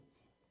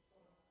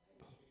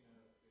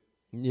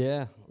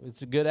Yeah,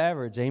 it's a good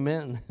average.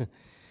 Amen.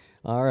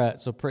 All right,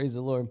 so praise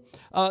the Lord.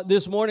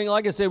 This morning,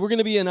 like I said, we're going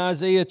to be in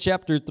Isaiah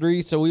chapter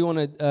 3, so we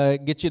want to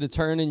get you to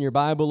turn in your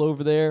Bible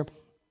over there.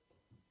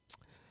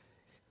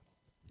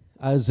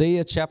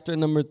 Isaiah chapter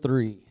number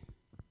 3.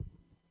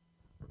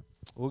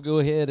 We'll go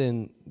ahead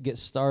and get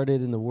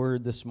started in the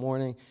Word this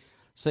morning.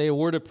 Say a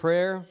word of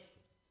prayer.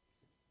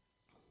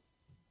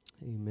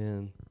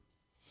 Amen.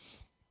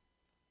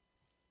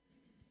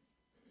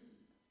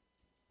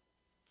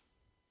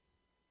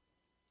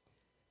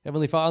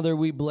 Heavenly Father,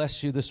 we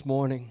bless you this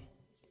morning.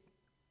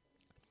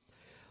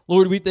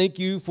 Lord, we thank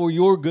you for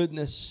your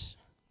goodness.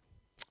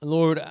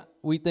 Lord,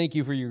 we thank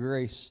you for your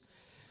grace.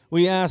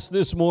 We ask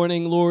this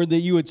morning, Lord, that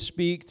you would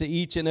speak to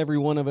each and every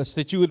one of us,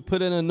 that you would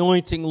put an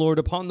anointing, Lord,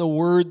 upon the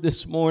word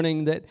this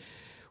morning that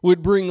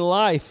would bring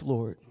life,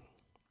 Lord,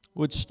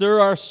 would stir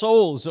our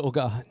souls, oh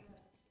God.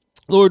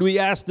 Lord, we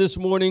ask this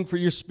morning for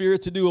your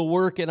Spirit to do a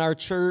work in our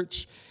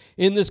church,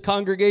 in this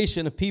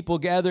congregation of people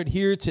gathered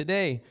here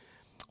today.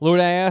 Lord,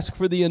 I ask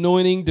for the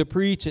anointing to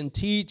preach and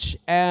teach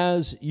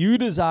as you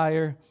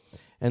desire.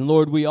 And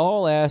Lord, we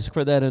all ask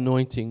for that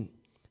anointing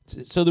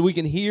so that we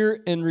can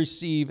hear and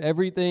receive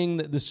everything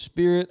that the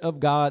Spirit of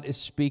God is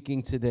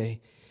speaking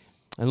today.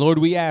 And Lord,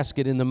 we ask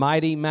it in the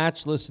mighty,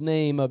 matchless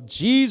name of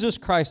Jesus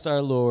Christ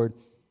our Lord.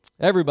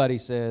 Everybody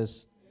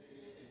says,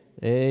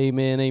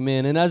 amen,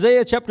 amen. In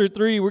Isaiah chapter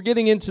 3, we're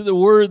getting into the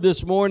Word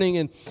this morning.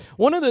 And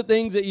one of the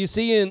things that you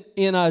see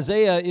in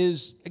Isaiah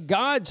is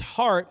God's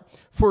heart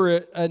for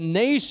a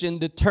nation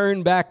to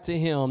turn back to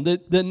Him.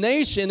 The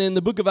nation in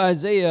the book of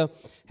Isaiah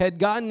had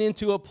gotten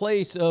into a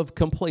place of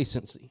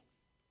complacency.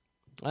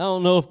 I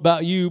don't know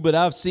about you, but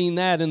I've seen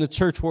that in the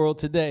church world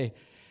today.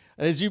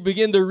 As you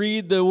begin to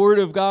read the Word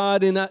of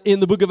God in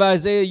the book of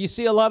Isaiah, you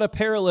see a lot of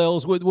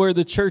parallels with where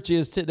the church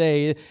is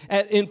today.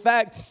 In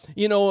fact,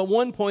 at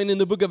one point in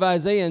the book of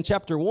Isaiah in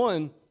chapter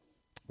 1,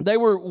 they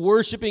were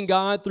worshiping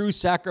God through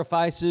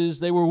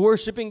sacrifices. They were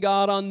worshiping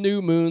God on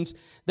new moons.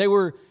 They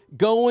were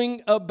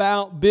going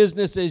about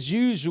business as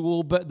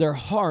usual, but their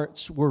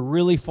hearts were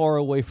really far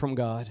away from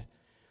God.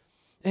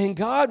 And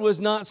God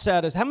was not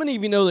satisfied. How many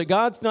of you know that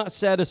God's not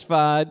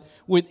satisfied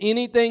with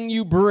anything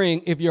you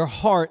bring if your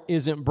heart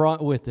isn't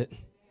brought with it?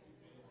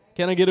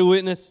 Can I get a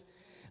witness?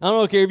 I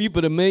don't care if you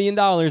put $1 million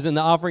in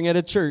the offering at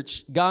a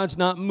church. God's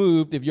not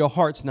moved if your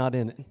heart's not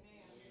in it.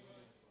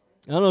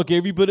 I don't care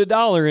if you put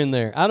 $1 in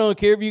there. I don't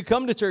care if you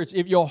come to church.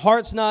 If your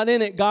heart's not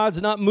in it,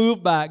 God's not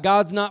moved by it.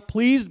 God's not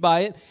pleased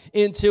by it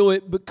until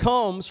it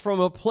becomes from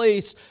a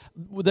place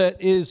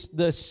that is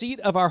the seat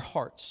of our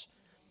hearts.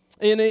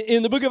 In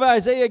the book of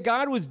Isaiah,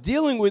 God was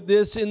dealing with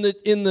this in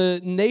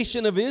the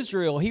nation of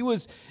Israel. He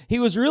was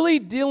really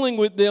dealing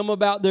with them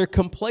about their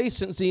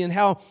complacency and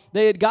how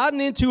they had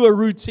gotten into a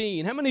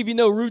routine. How many of you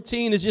know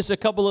routine is just a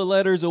couple of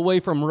letters away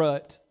from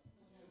rut?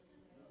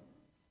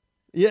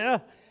 Yeah.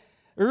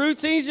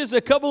 Routine's just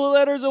a couple of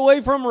letters away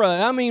from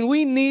rut. I mean,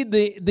 we need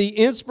the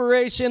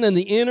inspiration and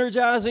the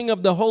energizing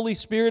of the Holy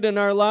Spirit in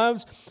our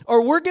lives,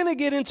 or we're going to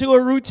get into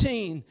a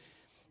routine.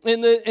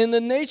 And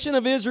the nation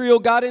of Israel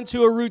got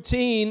into a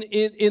routine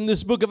in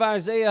this book of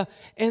Isaiah,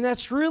 and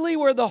that's really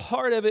where the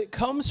heart of it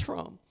comes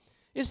from.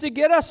 It's to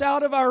get us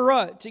out of our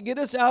rut, to get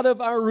us out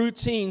of our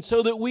routine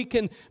so that we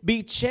can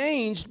be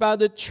changed by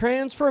the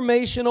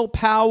transformational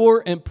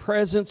power and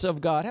presence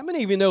of God. How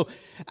many of you know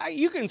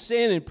you can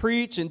stand and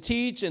preach and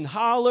teach and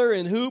holler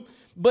and hoop,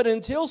 but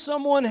until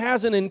someone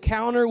has an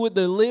encounter with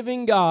the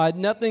living God,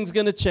 nothing's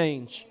going to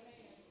change.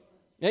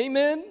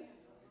 Amen?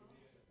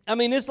 I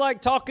mean, it's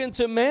like talking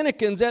to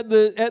mannequins at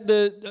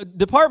the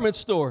department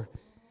store.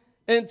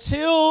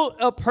 Until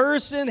a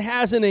person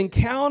has an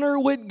encounter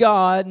with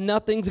God,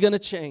 nothing's going to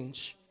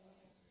change.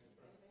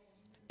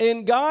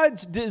 And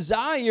God's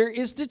desire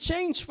is to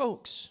change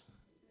folks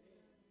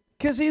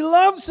because He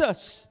loves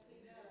us.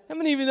 How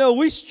many of you know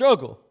we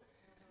struggle?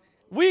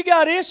 We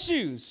got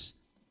issues.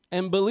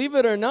 And believe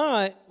it or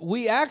not,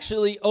 we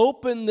actually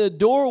open the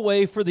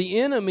doorway for the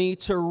enemy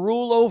to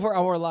rule over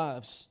our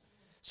lives.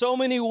 So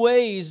many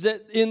ways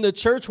that in the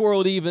church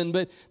world even,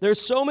 but there's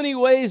so many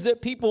ways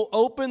that people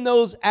open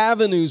those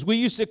avenues. We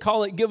used to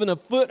call it giving a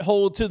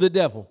foothold to the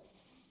devil.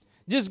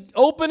 Just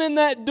opening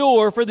that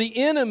door for the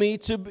enemy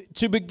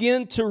to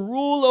begin to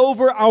rule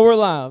over our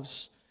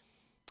lives.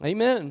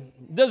 Amen.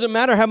 It doesn't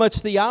matter how much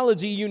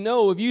theology you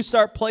know. If you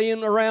start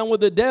playing around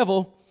with the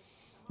devil,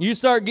 you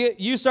start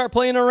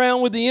playing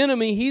around with the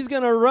enemy, he's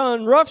going to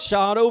run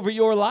roughshod over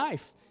your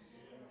life.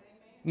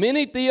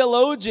 Many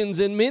theologians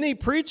and many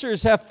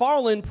preachers have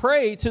fallen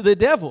prey to the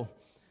devil.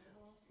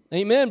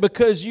 Amen.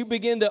 Because you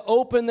begin to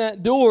open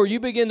that door. You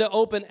begin to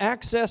open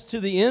access to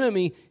the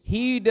enemy.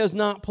 He does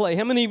not play.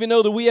 How many of you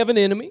know that we have an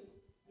enemy?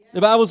 The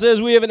Bible says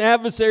we have an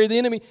adversary, the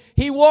enemy.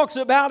 He walks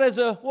about as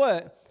a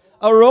what?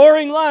 A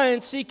roaring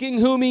lion seeking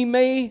whom he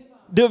may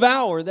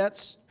devour.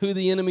 That's who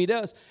the enemy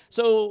does.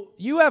 So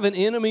you have an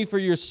enemy for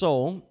your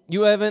soul.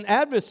 You have an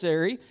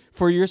adversary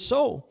for your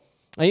soul.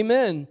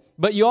 Amen.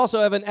 But you also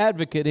have an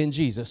advocate in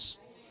Jesus.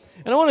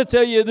 And I want to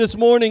tell you this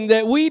morning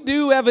that we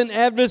do have an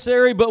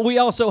adversary, but we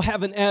also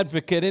have an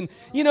advocate. And,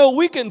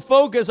 we can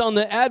focus on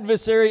the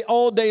adversary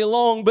all day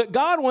long, but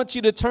God wants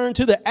you to turn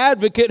to the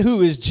advocate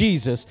who is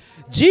Jesus.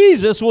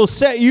 Jesus will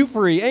set you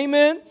free.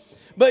 Amen?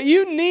 But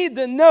you need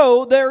to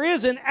know there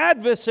is an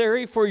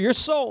adversary for your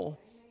soul.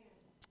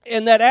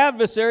 And that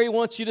adversary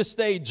wants you to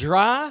stay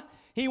dry.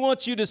 He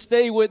wants you to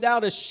stay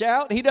without a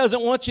shout. He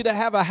doesn't want you to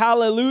have a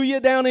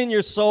hallelujah down in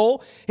your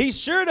soul. He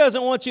sure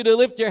doesn't want you to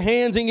lift your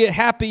hands and get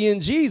happy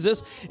in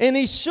Jesus. And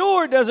he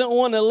sure doesn't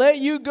want to let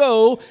you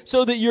go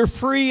so that you're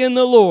free in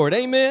the Lord.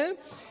 Amen?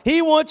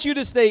 He wants you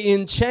to stay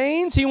in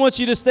chains. He wants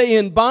you to stay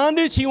in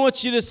bondage. He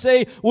wants you to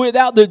stay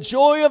without the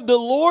joy of the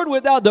Lord,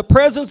 without the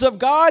presence of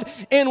God,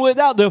 and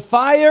without the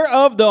fire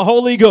of the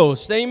Holy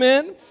Ghost.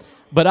 Amen?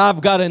 But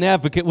I've got an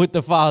advocate with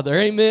the Father.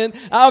 Amen.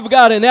 I've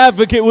got an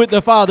advocate with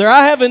the Father.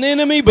 I have an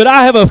enemy, but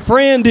I have a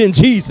friend in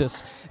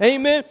Jesus.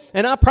 Amen.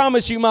 And I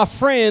promise you, my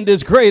friend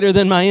is greater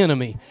than my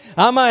enemy.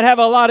 I might have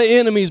a lot of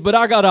enemies, but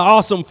I got an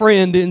awesome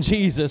friend in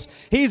Jesus.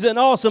 He's an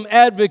awesome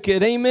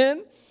advocate.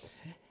 Amen.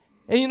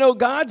 And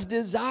God's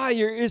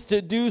desire is to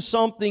do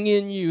something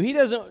in you. He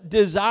doesn't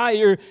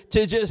desire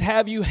to just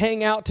have you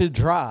hang out to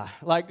dry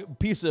like a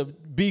piece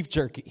of beef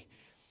jerky.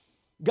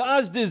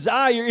 God's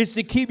desire is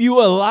to keep you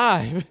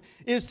alive,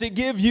 is to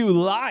give you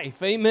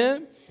life.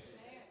 Amen?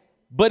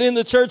 But in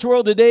the church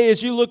world today,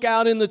 as you look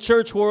out in the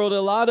church world,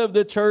 a lot of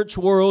the church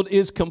world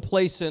is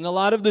complacent. A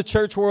lot of the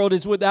church world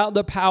is without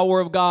the power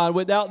of God,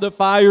 without the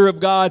fire of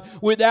God,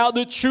 without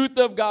the truth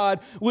of God,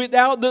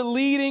 without the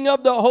leading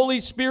of the Holy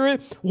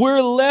Spirit.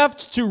 We're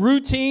left to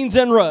routines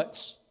and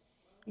ruts.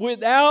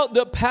 Without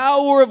the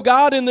power of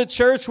God in the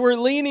church, we're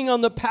leaning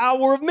on the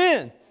power of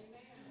men.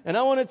 And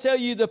I want to tell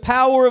you, the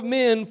power of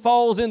men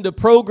falls into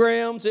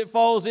programs, it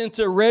falls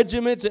into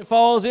regiments, it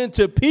falls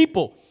into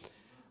people.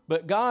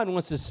 But God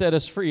wants to set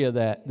us free of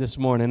that this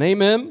morning.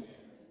 Amen?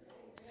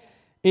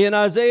 In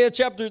Isaiah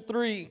chapter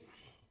 3,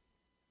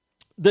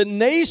 the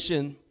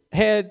nation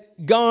had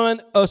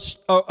gone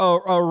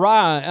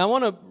awry. I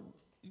want to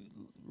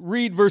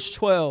read verse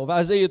 12,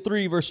 Isaiah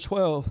 3, verse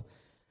 12.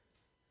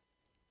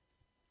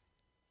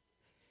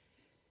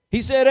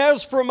 He said,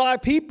 "As for my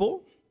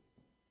people,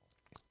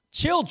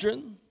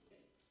 children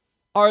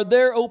are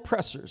their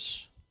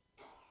oppressors,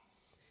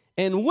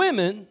 and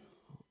women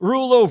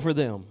rule over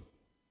them.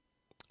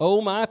 O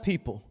my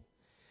people,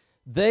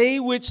 they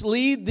which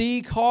lead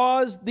thee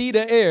cause thee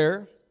to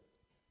err,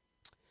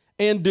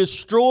 and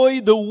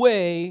destroy the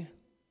way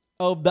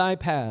of thy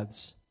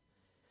paths."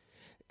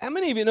 How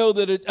many of you know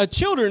that a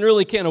children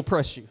really can't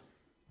oppress you?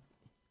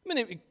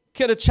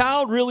 Can a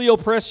child really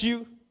oppress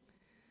you?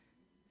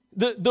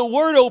 The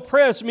word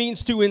oppress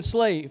means to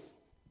enslave,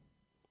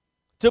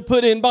 to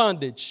put in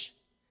bondage.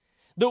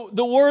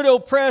 The word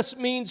oppress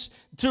means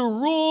to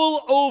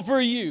rule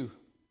over you.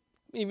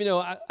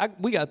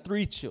 We got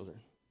 3 children.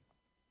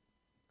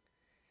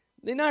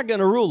 They're not going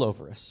to rule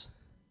over us,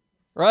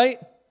 right?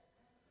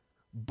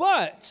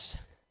 But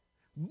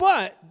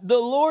the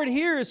Lord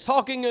here is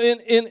talking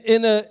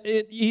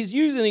he's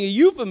using a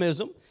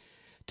euphemism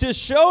to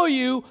show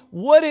you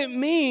what it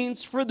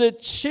means for the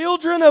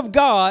children of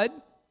God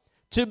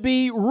to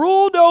be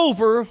ruled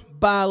over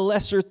by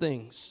lesser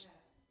things.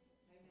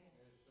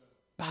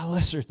 By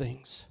lesser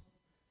things.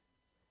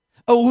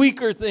 A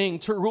weaker thing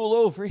to rule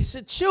over. He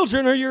said,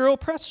 children are your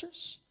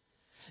oppressors.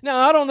 Now,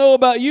 I don't know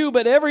about you,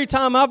 but every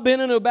time I've been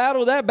in a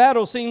battle, that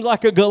battle seems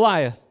like a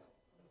Goliath.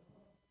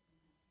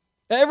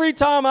 Every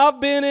time I've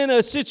been in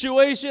a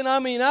situation,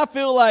 I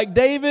feel like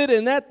David,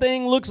 and that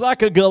thing looks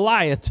like a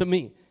Goliath to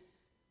me.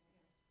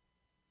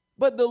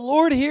 But the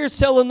Lord here is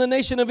telling the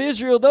nation of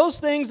Israel, those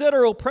things that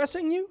are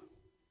oppressing you,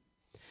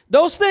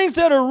 those things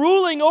that are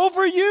ruling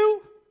over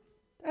you,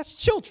 that's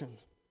children.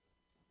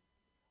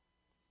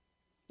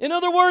 In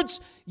other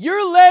words,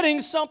 you're letting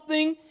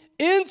something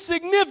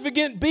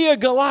insignificant be a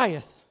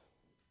Goliath.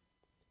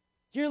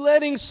 You're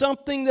letting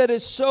something that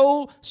is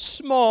so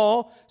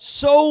small,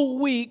 so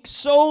weak,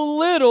 so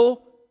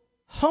little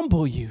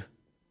humble you.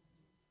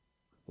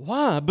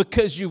 Why?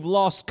 Because you've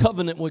lost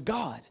covenant with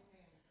God.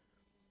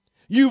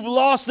 You've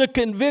lost the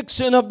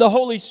conviction of the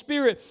Holy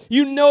Spirit.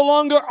 You no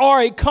longer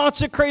are a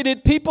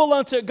consecrated people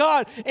unto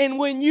God. And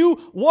when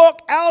you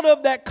walk out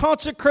of that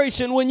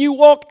consecration, when you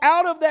walk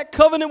out of that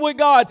covenant with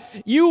God,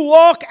 you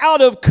walk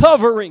out of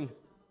covering.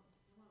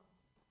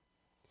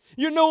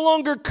 You're no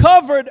longer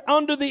covered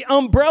under the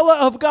umbrella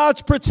of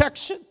God's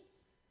protection.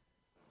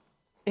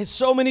 And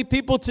so many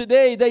people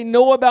today, they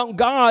know about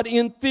God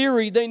in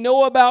theory. They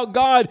know about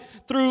God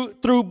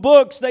through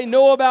books. They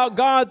know about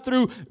God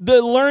through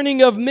the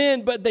learning of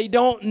men, but they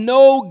don't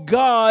know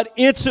God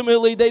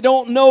intimately. They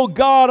don't know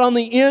God on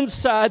the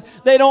inside.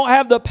 They don't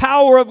have the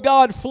power of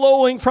God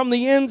flowing from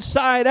the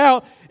inside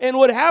out. And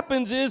what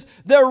happens is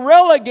they're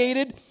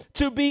relegated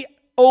to be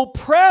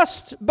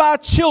oppressed by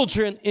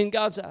children in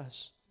God's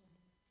eyes.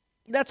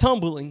 That's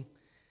humbling.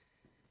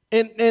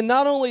 And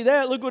not only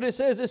that, look what it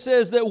says. It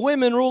says that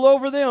women rule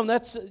over them.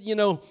 That's,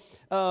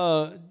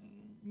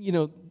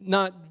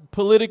 not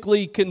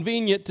politically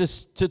convenient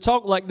to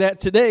talk like that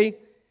today.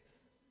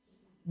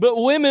 But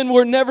women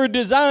were never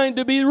designed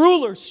to be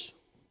rulers.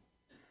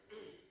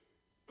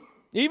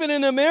 Even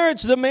in a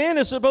marriage, the man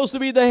is supposed to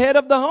be the head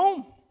of the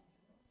home.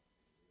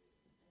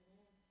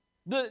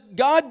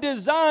 God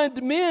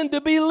designed men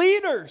to be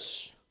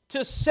leaders,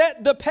 to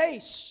set the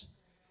pace.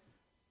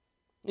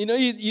 You know,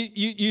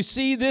 you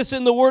see this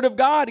in the Word of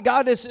God.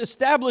 God has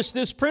established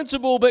this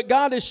principle, but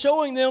God is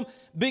showing them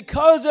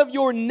because of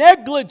your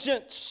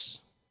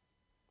negligence.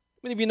 How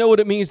many of you know what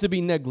it means to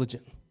be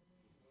negligent?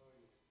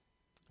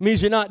 It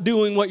means you're not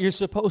doing what you're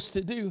supposed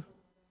to do.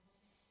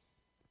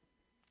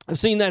 I've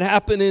seen that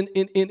happen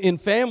in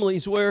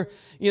families where,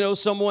 you know,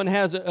 someone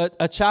has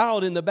a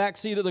child in the back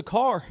seat of the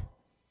car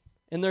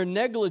and they're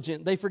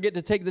negligent. They forget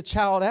to take the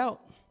child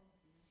out.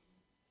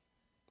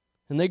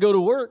 And they go to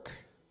work.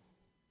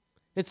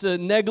 It's a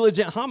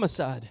negligent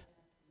homicide.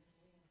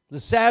 The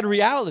sad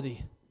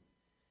reality.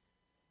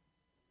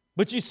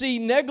 But you see,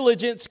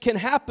 negligence can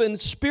happen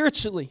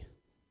spiritually.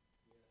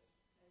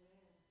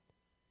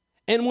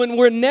 And when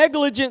we're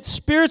negligent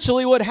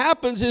spiritually, what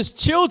happens is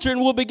children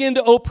will begin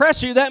to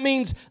oppress you. That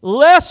means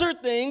lesser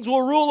things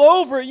will rule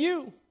over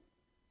you.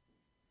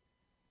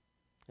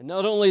 And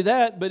not only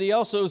that, but he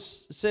also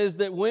says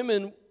that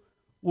women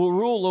will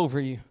rule over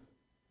you.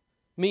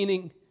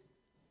 Meaning,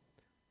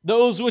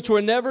 those which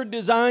were never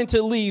designed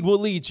to lead will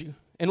lead you.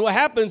 And what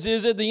happens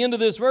is at the end of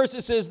this verse,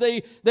 it says,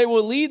 they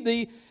will lead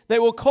thee, they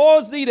will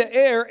cause thee to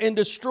err and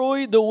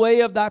destroy the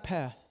way of thy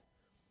path.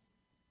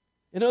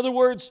 In other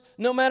words,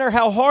 no matter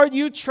how hard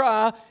you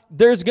try,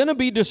 there's going to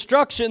be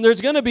destruction,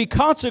 there's going to be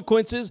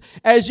consequences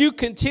as you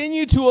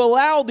continue to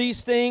allow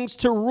these things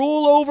to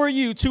rule over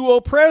you, to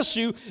oppress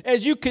you,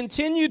 as you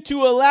continue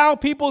to allow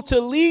people to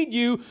lead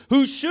you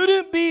who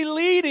shouldn't be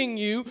leading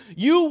you,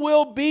 you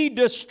will be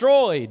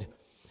destroyed.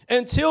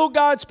 Until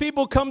God's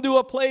people come to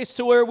a place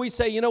to where we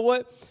say, you know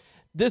what?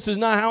 This is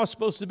not how it's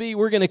supposed to be.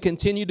 We're going to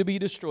continue to be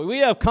destroyed. We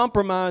have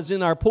compromise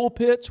in our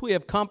pulpits. We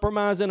have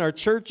compromise in our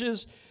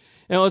churches.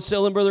 And I was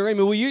telling Brother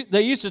Raymond,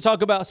 they used to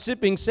talk about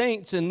sipping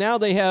saints, and now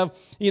they have,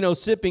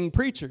 sipping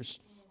preachers.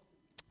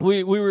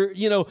 We were,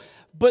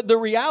 but the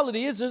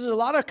reality is there's a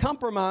lot of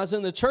compromise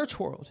in the church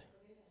world.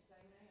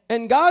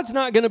 And God's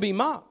not going to be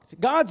mocked.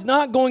 God's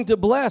not going to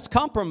bless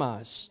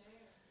compromise.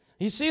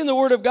 You see in the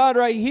Word of God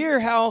right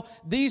here how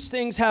these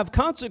things have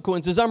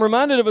consequences. I'm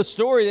reminded of a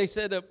story. They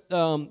said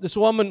this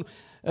woman,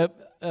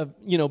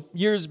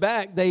 years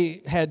back,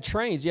 they had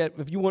trains. Yet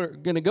if you were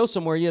going to go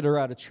somewhere, you had to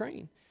ride a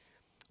train.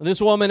 And this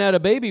woman had a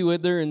baby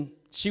with her, and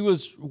she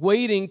was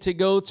waiting to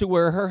go to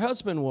where her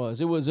husband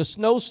was. It was a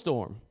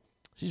snowstorm.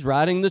 She's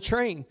riding the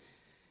train.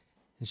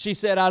 And she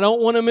said, I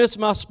don't want to miss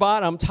my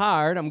spot. I'm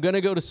tired. I'm going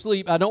to go to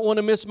sleep. I don't want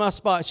to miss my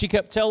spot. She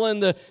kept telling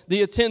the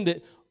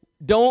attendant,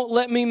 don't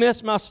let me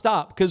miss my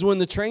stop, because when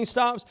the train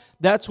stops,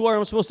 that's where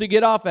I'm supposed to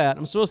get off at.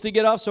 I'm supposed to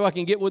get off so I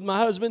can get with my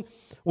husband.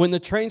 When the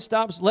train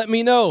stops, let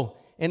me know.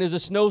 And there's a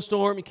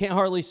snowstorm. You can't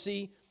hardly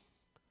see.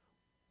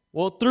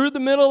 Well, through the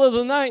middle of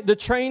the night, the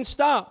train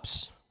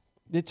stops.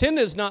 The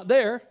attendant's not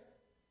there.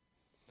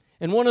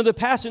 And one of the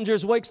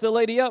passengers wakes the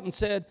lady up and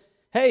said,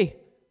 hey,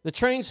 the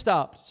train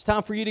stopped. It's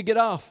time for you to get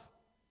off.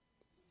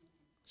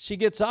 She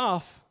gets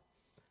off.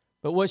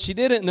 But what she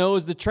didn't know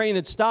is the train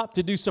had stopped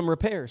to do some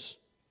repairs.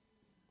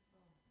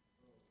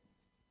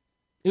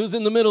 It was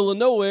in the middle of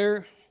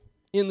nowhere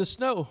in the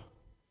snow.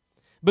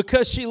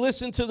 Because she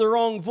listened to the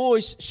wrong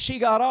voice, she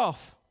got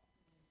off.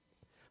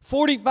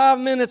 45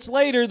 minutes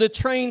later, the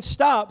train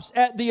stops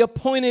at the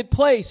appointed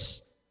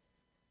place.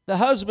 The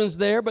husband's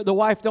there, but the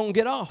wife don't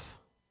get off.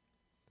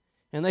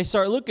 And they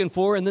start looking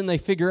for her, and then they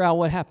figure out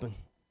what happened.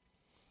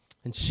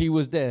 And she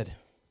was dead.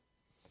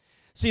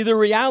 See, the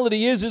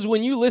reality is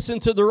when you listen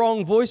to the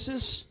wrong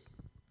voices,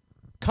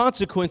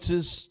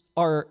 consequences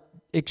are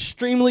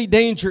extremely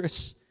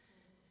dangerous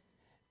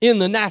in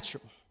the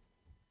natural.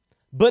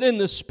 But in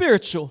the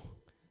spiritual,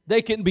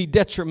 they can be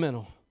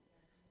detrimental,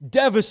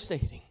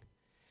 devastating.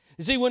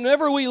 You see,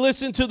 whenever we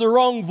listen to the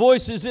wrong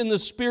voices in the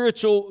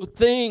spiritual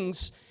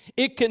things,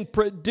 it can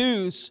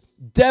produce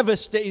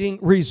devastating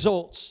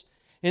results.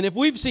 And if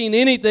we've seen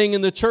anything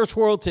in the church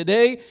world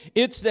today,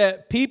 it's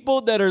that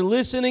people that are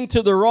listening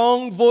to the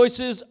wrong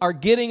voices are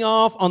getting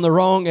off on the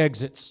wrong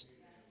exits.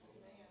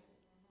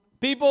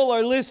 People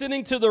are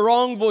listening to the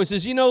wrong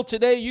voices. You know,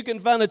 today you can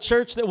find a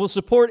church that will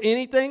support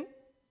anything.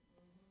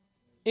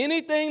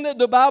 Anything that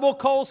the Bible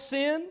calls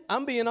sin,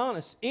 I'm being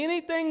honest.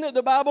 Anything that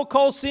the Bible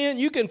calls sin,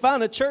 you can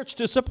find a church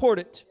to support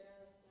it.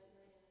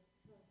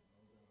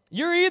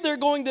 You're either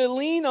going to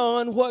lean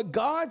on what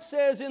God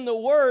says in the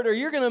Word, or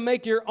you're going to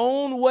make your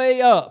own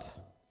way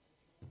up.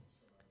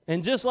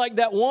 And just like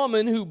that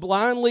woman who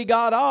blindly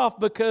got off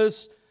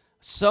because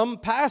some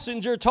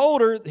passenger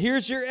told her,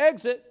 here's your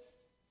exit,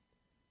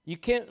 you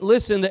can't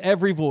listen to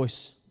every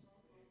voice.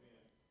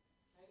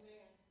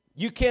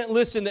 You can't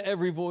listen to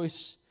every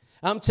voice.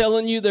 I'm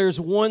telling you, there's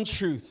one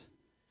truth.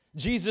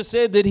 Jesus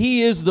said that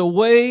He is the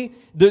way,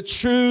 the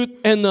truth,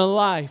 and the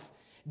life.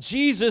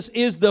 Jesus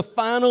is the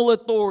final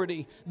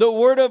authority. The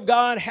Word of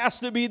God has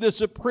to be the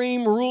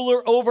supreme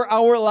ruler over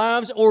our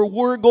lives, or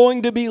we're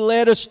going to be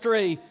led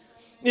astray.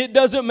 It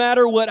doesn't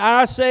matter what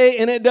I say,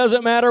 and it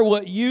doesn't matter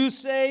what you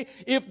say.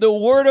 If the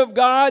Word of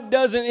God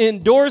doesn't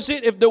endorse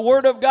it, if the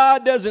Word of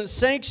God doesn't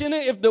sanction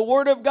it, if the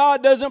Word of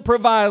God doesn't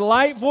provide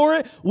light for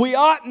it, we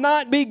ought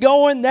not be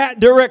going that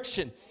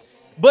direction.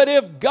 But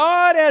if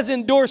God has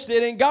endorsed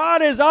it and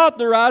God has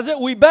authorized it,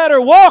 we better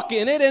walk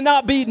in it and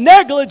not be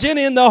negligent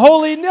in the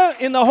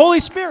Holy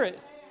Spirit.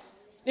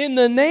 In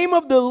the name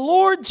of the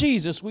Lord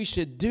Jesus, we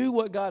should do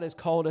what God has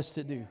called us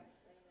to do.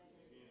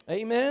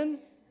 Amen.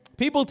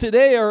 People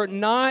today are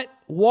not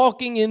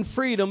walking in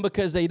freedom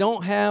because they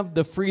don't have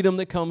the freedom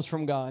that comes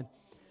from God.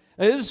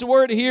 And this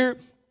word here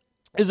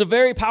is a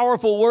very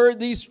powerful word.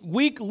 These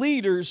weak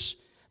leaders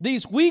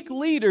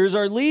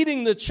are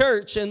leading the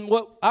church, and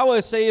what I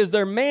would say is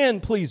they're man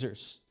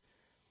pleasers.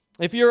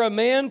 If you're a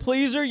man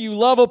pleaser, you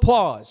love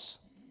applause.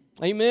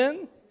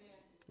 Amen?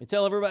 You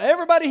tell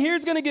everybody here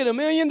is going to get $1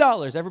 million.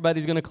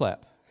 Everybody's going to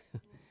clap.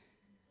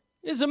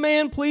 It's a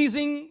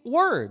man-pleasing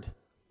word.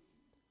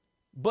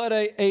 But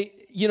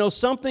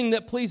something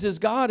that pleases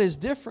God is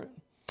different.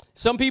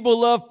 Some people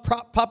love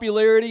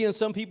popularity, and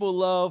some people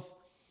love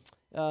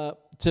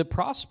to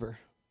prosper.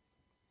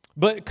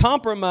 But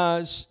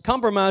compromise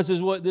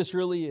is what this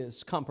really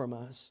is,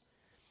 compromise.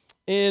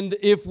 And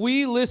if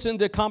we listen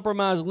to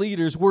compromised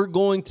leaders, we're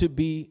going to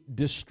be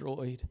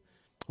destroyed.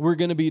 We're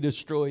going to be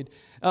destroyed.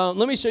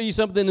 Let me show you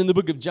something in the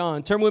book of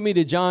John. Turn with me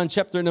to John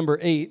chapter number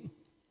 8.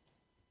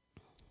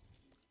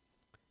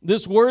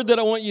 This word that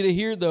I want you to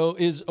hear, though,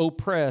 is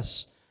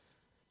oppress.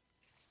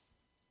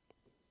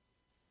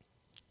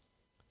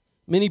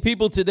 Many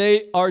people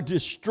today are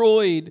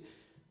destroyed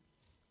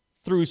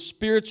through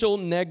spiritual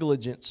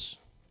negligence.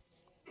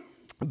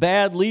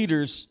 Bad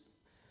leaders,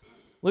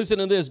 listen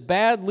to this,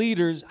 bad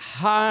leaders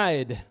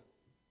hide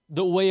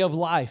the way of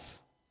life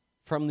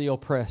from the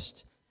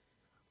oppressed.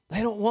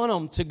 They don't want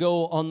them to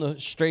go on the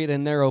straight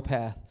and narrow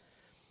path.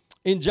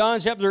 In John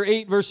chapter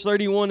 8, verse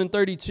 31 and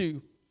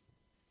 32.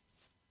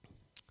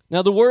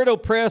 Now the word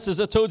oppress,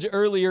 as I told you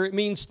earlier, it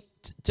means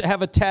to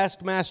have a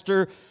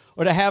taskmaster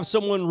or to have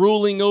someone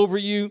ruling over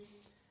you.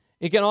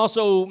 It can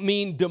also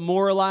mean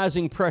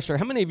demoralizing pressure.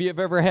 How many of you have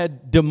ever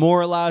had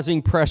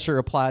demoralizing pressure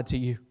applied to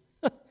you?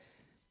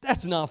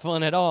 That's not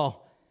fun at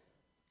all.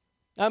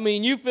 I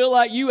mean, you feel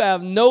like you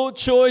have no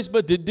choice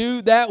but to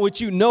do that which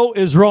you know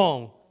is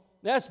wrong.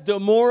 That's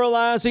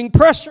demoralizing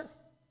pressure.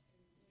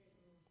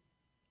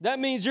 That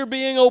means you're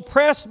being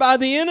oppressed by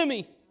the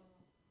enemy.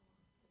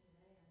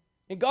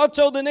 And God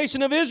told the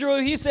nation of Israel,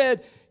 He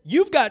said,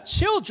 you've got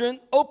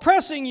children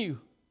oppressing you.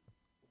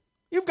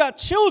 You've got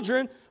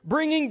children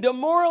bringing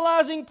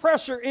demoralizing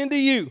pressure into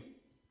you.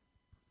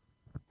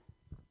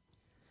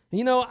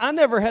 You know, I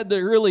never had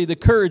the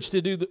courage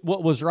to do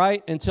what was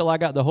right until I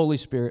got the Holy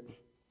Spirit.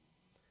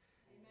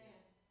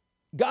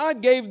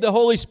 God gave the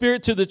Holy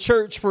Spirit to the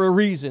church for a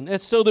reason.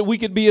 It's so that we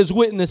could be His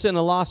witness in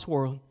a lost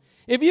world.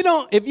 If you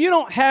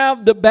don't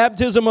have the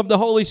baptism of the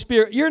Holy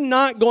Spirit, you're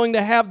not going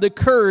to have the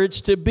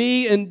courage to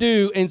be and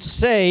do and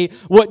say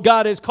what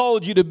God has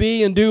called you to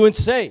be and do and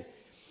say.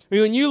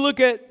 When you look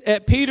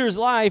at Peter's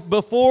life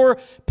before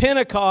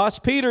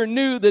Pentecost, Peter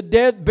knew the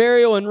death,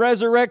 burial, and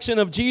resurrection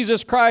of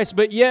Jesus Christ,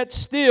 but yet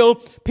still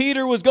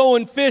Peter was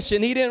going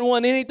fishing. He didn't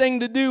want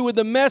anything to do with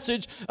the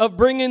message of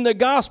bringing the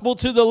gospel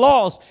to the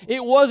lost.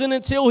 It wasn't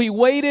until he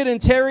waited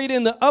and tarried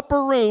in the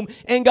upper room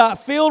and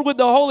got filled with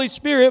the Holy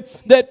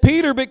Spirit that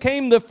Peter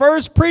became the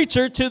first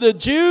preacher to the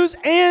Jews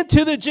and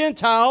to the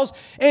Gentiles,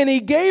 and he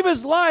gave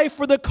his life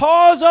for the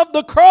cause of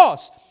the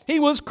cross. He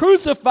was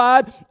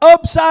crucified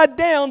upside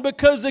down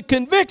because the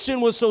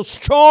conviction was so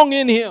strong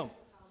in him.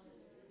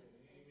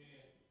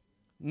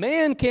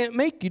 Man can't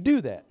make you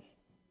do that.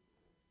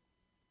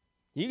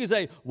 You can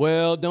say,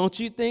 well, don't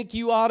you think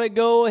you ought to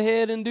go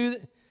ahead and do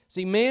that?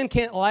 See, man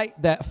can't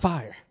light that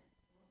fire.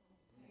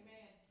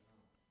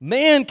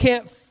 Man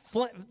can't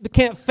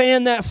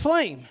fan that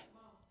flame.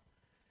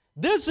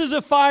 This is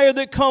a fire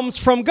that comes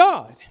from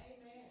God.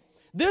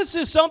 This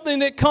is something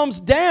that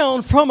comes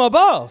down from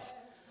above.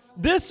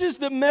 This is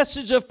the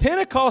message of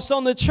Pentecost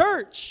on the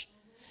church.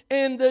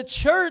 And the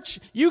church,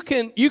 you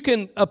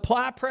can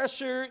apply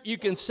pressure, you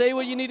can say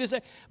what you need to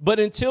say, but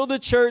until the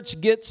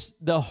church gets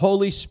the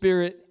Holy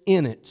Spirit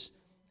in it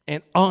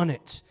and on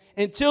it,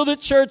 until the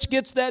church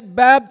gets that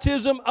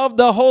baptism of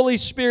the Holy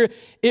Spirit,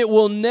 it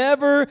will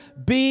never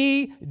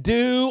be,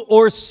 do,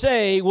 or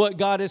say what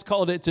God has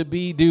called it to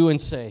be, do, and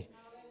say.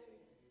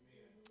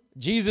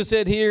 Jesus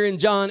said here in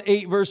John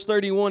 8, verse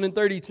 31 and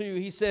 32,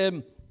 He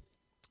said,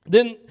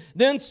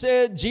 Then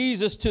said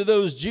Jesus to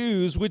those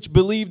Jews which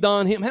believed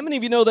on Him. How many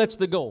of you know that's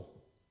the goal?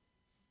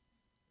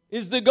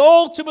 Is the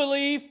goal to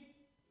believe?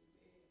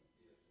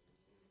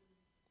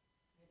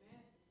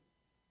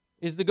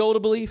 Is the goal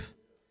to believe?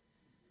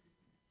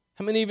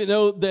 How many of you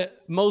know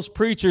that most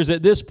preachers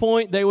at this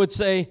point, they would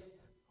say,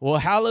 well,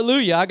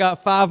 hallelujah, I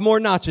got 5 more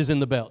notches in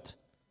the belt.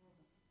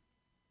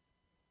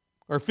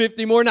 Or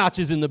 50 more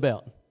notches in the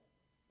belt.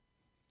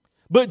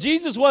 But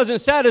Jesus wasn't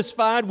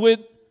satisfied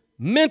with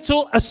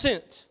mental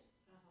assent.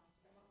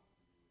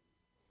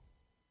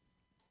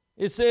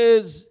 It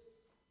says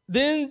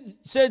Then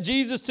said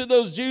Jesus to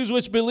those Jews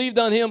which believed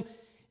on him,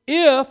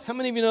 if, how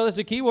many of you know that's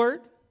a key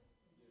word?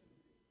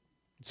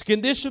 It's a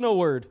conditional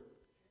word.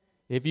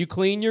 If you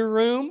clean your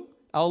room,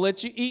 I'll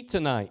let you eat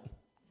tonight.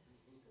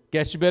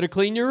 Guess you better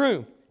clean your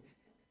room.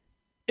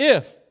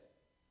 If.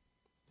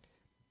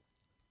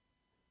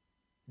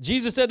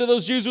 Jesus said to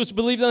those Jews which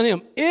believed on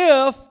him,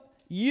 if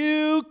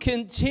you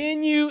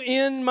continue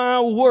in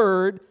my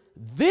word,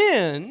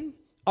 then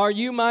are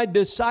you my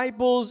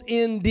disciples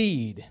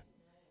indeed.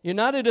 You're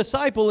not a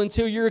disciple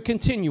until you're a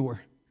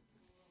continuer.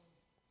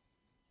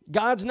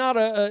 God's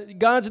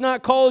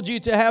not called you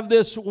to have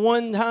this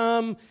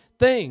one-time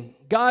thing.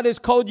 God has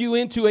called you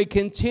into a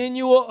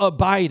continual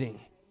abiding.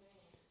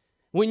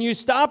 When you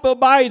stop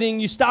abiding,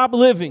 you stop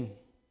living.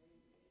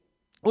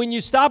 When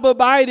you stop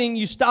abiding,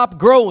 you stop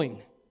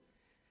growing.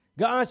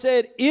 God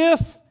said,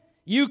 if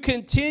you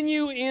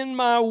continue in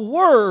my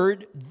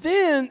word,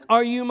 then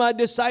are you my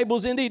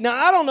disciples indeed. Now,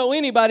 I don't know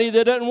anybody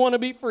that doesn't want to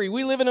be free.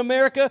 We live in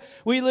America.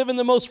 We live in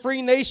the most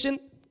free nation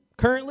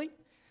currently.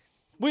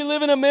 We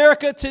live in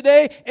America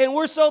today, and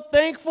we're so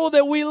thankful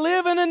that we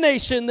live in a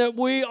nation that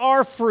we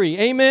are free.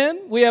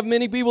 Amen? We have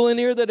many people in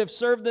here that have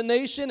served the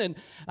nation, and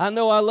I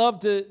know I love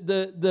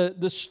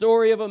the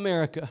story of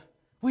America.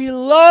 We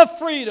love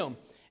freedom.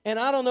 And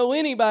I don't know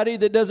anybody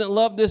that doesn't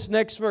love this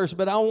next verse,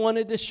 but I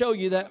wanted to show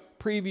you that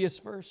previous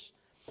verse.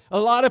 A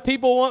lot of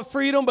people want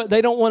freedom, but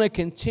they don't want to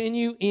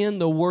continue in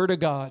the Word of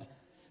God.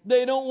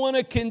 They don't want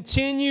to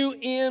continue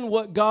in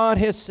what God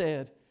has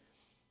said.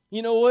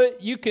 You know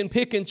what? You can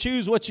pick and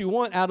choose what you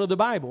want out of the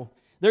Bible.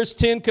 There's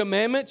 10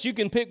 commandments. You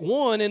can pick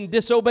one and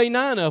disobey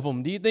 9 of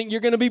them. Do you think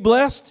you're going to be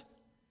blessed?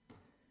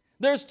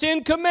 There's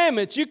 10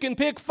 commandments. You can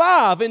pick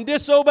 5 and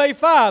disobey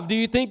 5. Do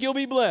you think you'll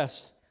be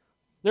blessed?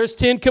 There's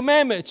 10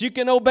 commandments. You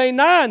can obey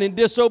 9 and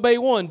disobey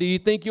 1. Do you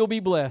think you'll be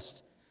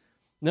blessed?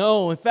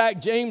 No. In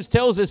fact, James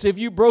tells us if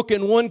you've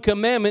broken one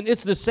commandment,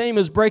 it's the same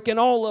as breaking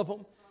all of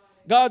them.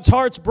 God's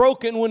heart's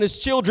broken when His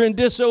children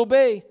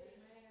disobey.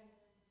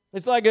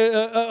 It's like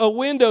a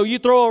window. You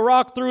throw a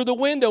rock through the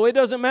window. It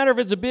doesn't matter if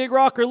it's a big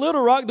rock or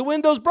little rock. The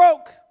window's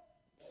broke.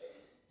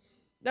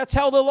 That's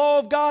how the law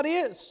of God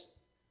is.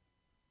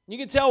 You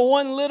can tell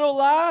one little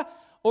lie,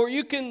 or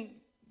you can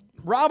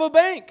rob a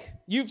bank.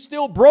 You've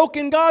still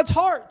broken God's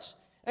heart,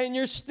 and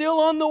you're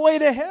still on the way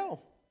to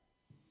hell.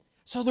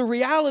 So the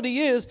reality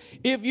is,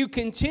 if you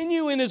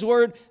continue in His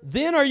word,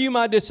 then are you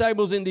my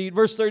disciples indeed.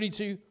 Verse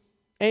 32,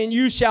 and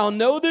you shall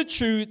know the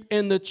truth,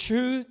 and the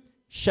truth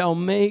shall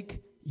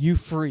make you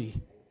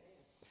free.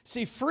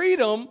 See,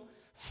 freedom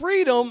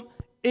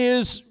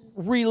is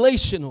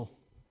relational.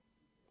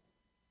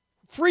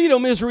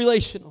 Freedom is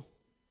relational.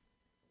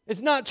 It's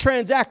not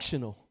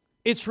transactional.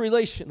 It's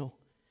relational.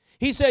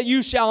 He said,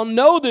 you shall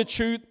know the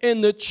truth,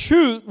 and the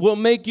truth will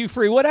make you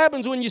free. What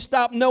happens when you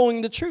stop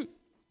knowing the truth?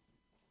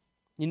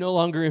 You're no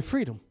longer in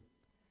freedom.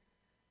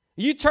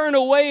 You turn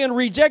away and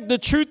reject the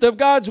truth of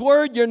God's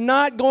word, you're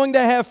not going to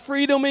have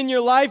freedom in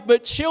your life,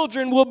 but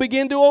children will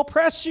begin to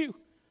oppress you.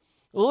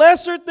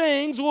 Lesser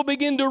things will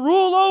begin to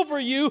rule over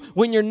you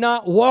when you're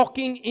not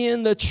walking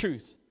in the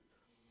truth.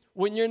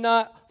 When you're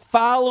not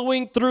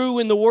following through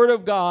in the word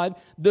of God,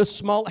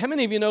 how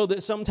many of you know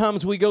that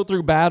sometimes we go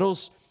through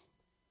battles?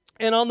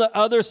 And on the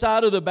other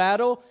side of the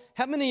battle,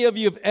 how many of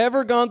you have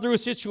ever gone through a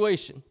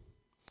situation?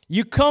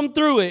 You come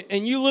through it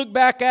and you look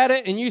back at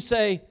it and you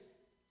say,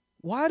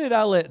 why did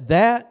I let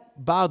that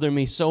bother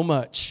me so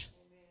much?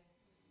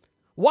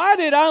 Why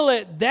did I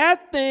let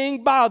that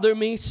thing bother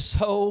me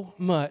so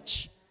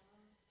much?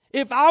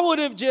 If I would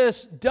have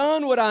just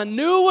done what I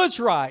knew was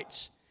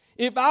right,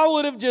 if I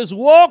would have just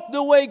walked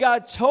the way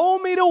God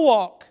told me to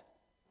walk,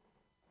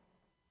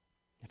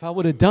 if I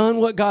would have done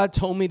what God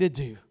told me to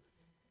do,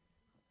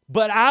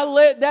 but I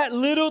let that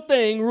little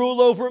thing rule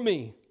over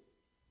me.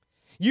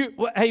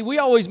 We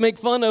always make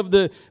fun of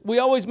the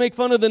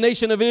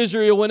nation of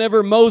Israel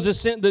whenever Moses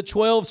sent the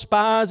 12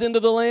 spies into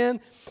the land,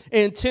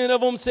 and 10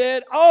 of them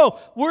said, "Oh,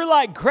 we're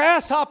like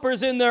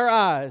grasshoppers in their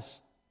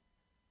eyes."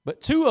 But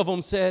 2 of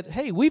them said,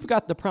 "Hey, we've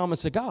got the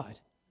promise of God.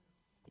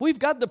 We've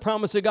got the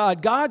promise of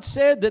God. God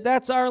said that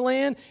that's our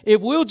land.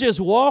 If we'll just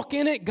walk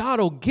in it, God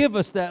will give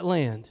us that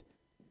land."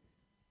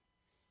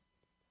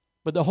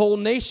 But the whole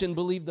nation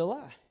believed the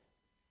lie.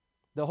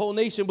 The whole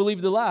nation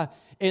believed the lie,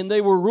 and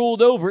they were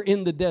ruled over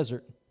in the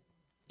desert.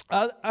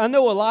 I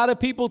know a lot of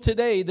people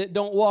today that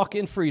don't walk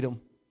in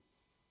freedom.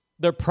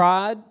 Their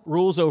pride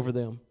rules over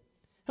them.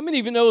 How many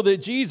of you know that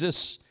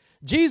Jesus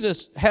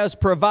has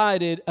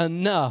provided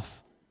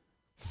enough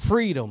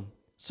freedom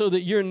so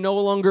that you're no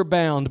longer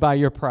bound by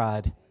your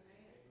pride?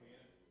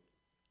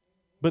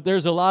 But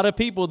there's a lot of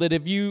people that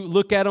if you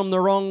look at them the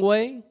wrong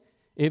way,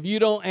 if you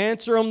don't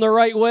answer them the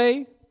right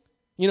way,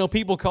 you know,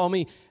 people call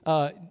me,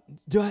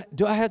 do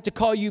I have to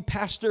call you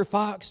Pastor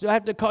Fox? Do I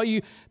have to call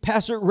you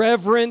Pastor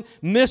Reverend,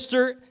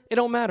 Mr.? It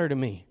don't matter to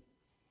me.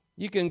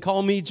 You can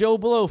call me Joe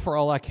Blow for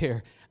all I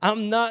care.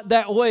 I'm not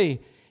that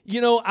way.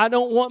 You know, I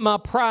don't want my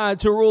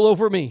pride to rule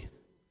over me.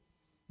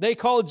 They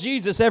call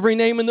Jesus every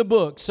name in the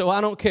book, so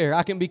I don't care.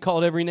 I can be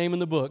called every name in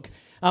the book.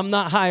 I'm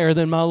not higher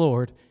than my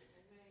Lord.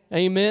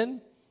 Amen?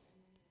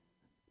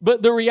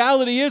 But the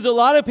reality is a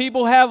lot of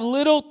people have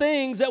little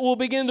things that will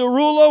begin to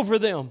rule over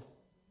them.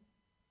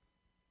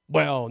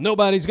 Well,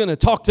 nobody's going to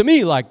talk to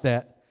me like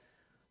that.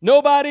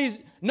 Nobody's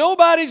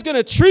going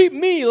to treat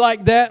me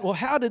like that. Well,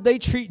 how did they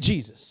treat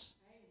Jesus?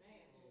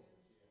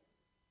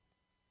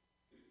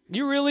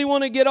 You really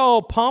want to get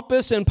all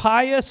pompous and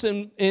pious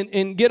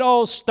and get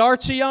all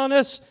starchy on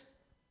us?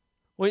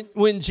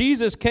 When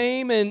Jesus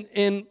came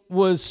and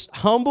was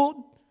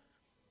humbled,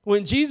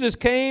 when Jesus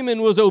came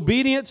and was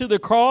obedient to the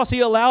cross,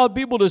 He allowed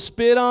people to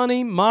spit on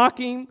Him, mock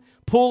Him,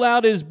 pull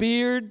out His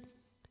beard,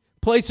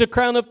 place a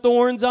crown of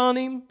thorns on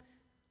Him.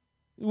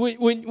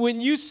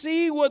 When you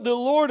see what the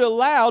Lord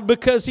allowed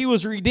because He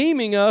was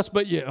redeeming us,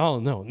 but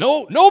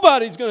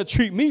nobody's going to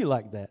treat me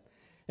like that.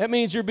 That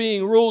means you're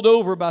being ruled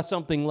over by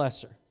something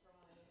lesser.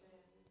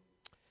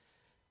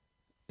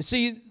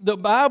 See, the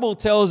Bible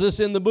tells us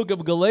in the book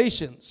of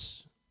Galatians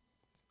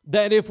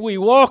that if we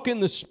walk in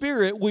the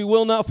Spirit, we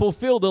will not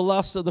fulfill the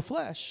lusts of the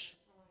flesh.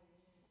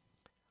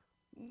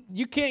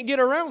 You can't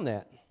get around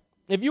that.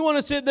 If you want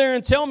to sit there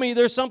and tell me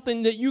there's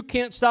something that you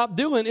can't stop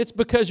doing, it's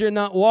because you're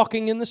not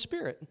walking in the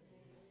Spirit.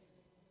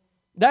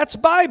 That's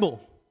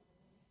Bible.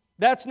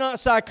 That's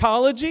not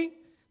psychology.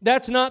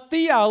 That's not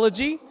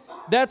theology.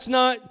 That's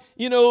not,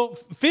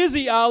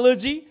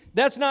 physiology.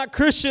 That's not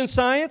Christian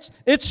Science.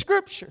 It's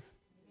Scripture.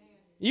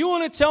 You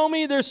want to tell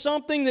me there's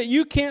something that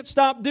you can't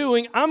stop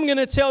doing? I'm going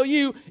to tell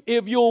you,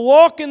 if you'll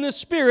walk in the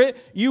Spirit,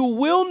 you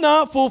will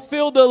not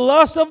fulfill the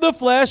lust of the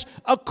flesh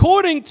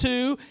according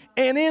to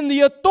and in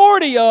the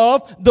authority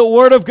of the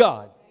Word of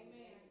God.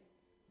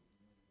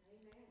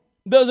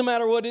 Doesn't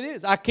matter what it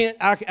is. I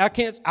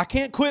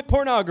can't quit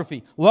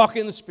pornography. Walk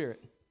in the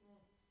Spirit.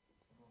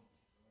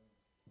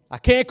 I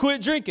can't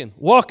quit drinking.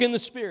 Walk in the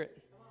Spirit.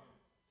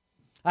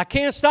 I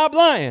can't stop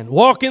lying.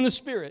 Walk in the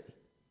Spirit.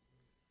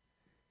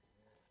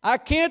 I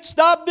can't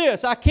stop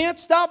this. I can't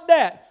stop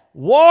that.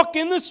 Walk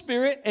in the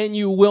Spirit and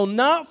you will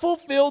not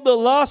fulfill the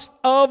lust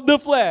of the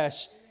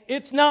flesh.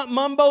 It's not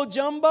mumbo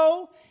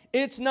jumbo.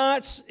 It's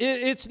not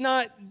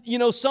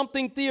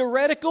something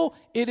theoretical.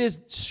 It is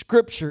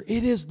Scripture.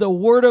 It is the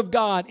Word of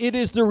God. It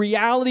is the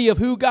reality of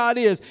who God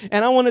is.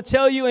 And I want to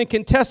tell you and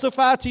can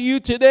testify to you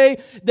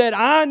today that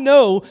I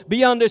know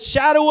beyond a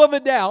shadow of a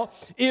doubt,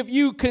 if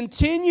you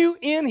continue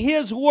in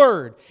His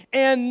Word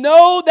and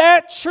know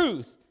that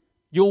truth,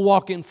 you'll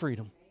walk in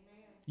freedom.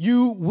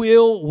 You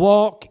will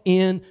walk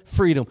in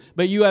freedom.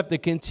 But you have to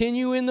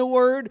continue in the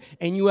Word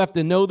and you have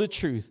to know the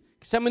truth.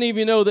 How many of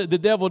you know that the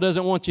devil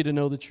doesn't want you to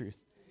know the truth?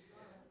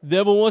 The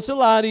devil wants to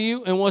lie to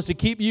you and wants to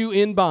keep you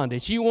in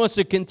bondage. He wants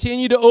to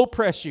continue to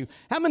oppress you.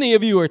 How many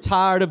of you are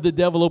tired of the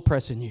devil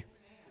oppressing you?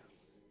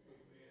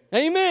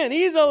 Amen.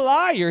 He's a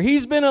liar.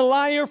 He's been a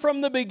liar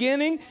from the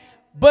beginning.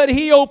 But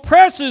he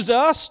oppresses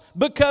us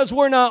because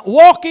we're not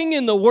walking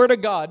in the Word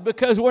of God,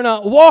 because we're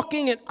not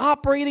walking and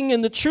operating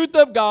in the truth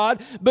of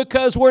God,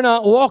 because we're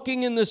not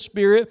walking in the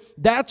Spirit.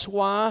 That's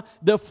why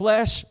the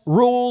flesh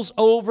rules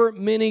over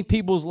many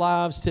people's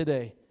lives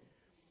today.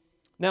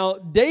 Now,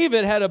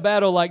 David had a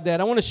battle like that.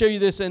 I want to show you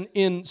this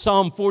in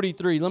Psalm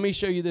 43. Let me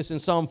show you this in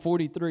Psalm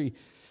 43.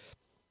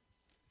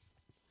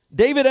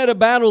 David had a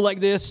battle like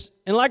this.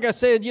 And like I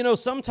said,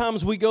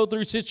 sometimes we go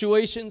through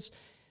situations,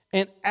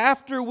 and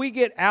after we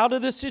get out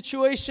of the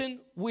situation,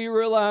 we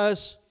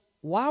realize,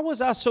 why was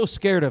I so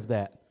scared of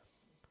that?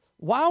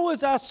 Why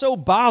was I so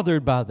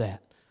bothered by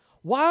that?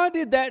 Why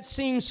did that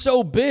seem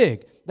so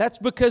big? That's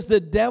because the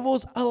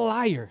devil's a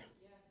liar.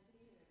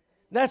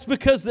 That's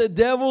because the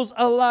devil's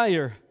a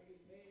liar.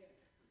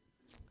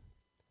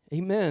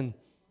 Amen.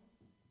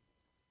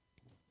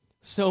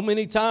 So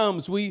many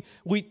times we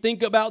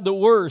think about the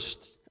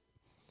worst.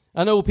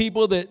 I know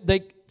people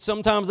that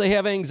sometimes they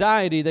have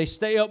anxiety. They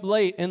stay up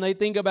late and they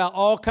think about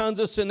all kinds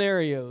of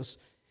scenarios.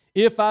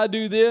 If I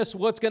do this,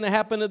 what's going to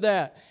happen to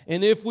that?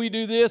 And if we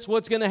do this,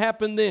 what's going to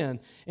happen then?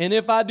 And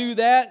if I do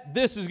that,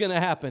 this is going to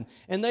happen.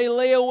 And they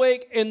lay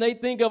awake and they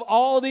think of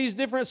all these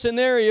different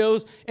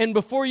scenarios, and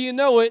before you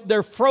know it,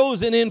 they're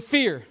frozen in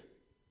fear.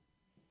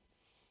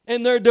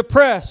 And they're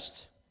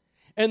depressed.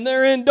 And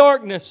they're in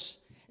darkness.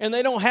 And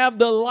they don't have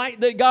the light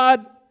that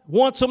God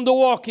wants them to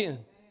walk in.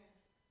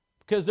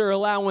 Because they're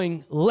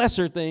allowing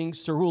lesser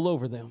things to rule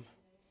over them.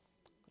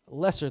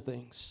 Lesser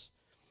things.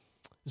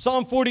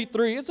 Psalm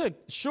 43, it's a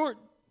short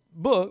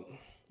book,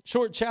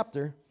 short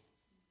chapter.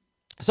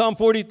 Psalm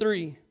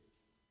 43.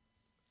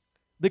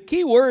 The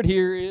key word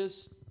here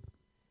is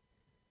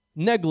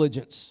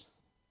negligence.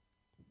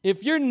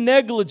 If you're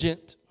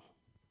negligent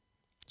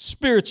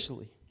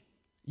spiritually,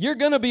 you're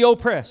going to be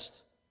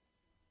oppressed.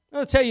 I'm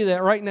going to tell you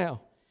that right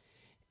now.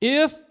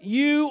 If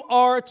you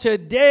are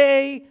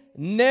today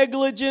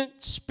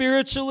negligent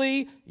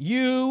spiritually,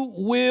 you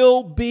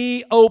will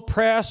be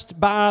oppressed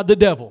by the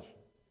devil.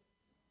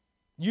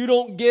 You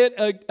don't get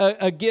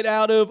a get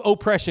out of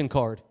oppression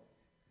card.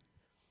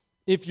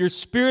 If you're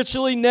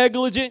spiritually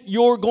negligent,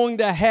 you're going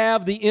to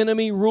have the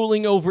enemy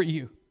ruling over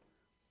you.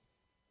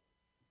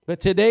 But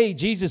today,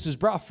 Jesus has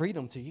brought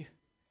freedom to you.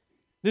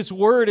 This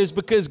word is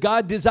because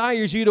God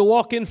desires you to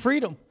walk in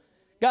freedom.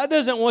 God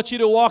doesn't want you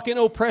to walk in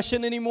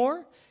oppression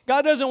anymore.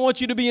 God doesn't want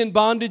you to be in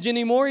bondage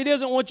anymore. He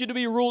doesn't want you to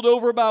be ruled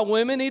over by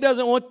women. He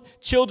doesn't want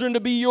children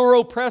to be your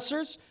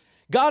oppressors.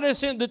 God has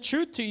sent the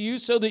truth to you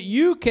so that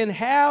you can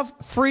have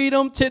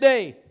freedom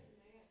today.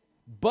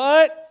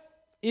 But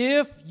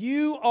if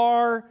you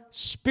are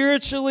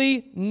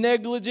spiritually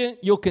negligent,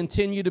 you'll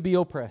continue to be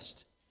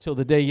oppressed till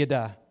the day you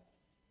die.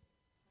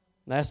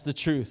 That's the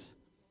truth.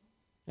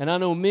 And I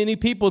know many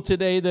people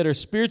today that are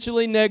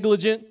spiritually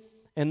negligent,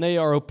 and they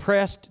are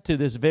oppressed to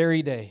this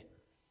very day.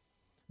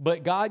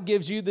 But God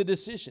gives you the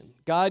decision.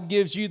 God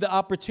gives you the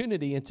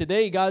opportunity. And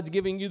today, God's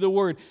giving you the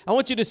word. I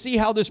want you to see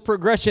how this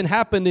progression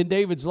happened in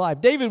David's life.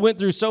 David went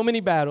through so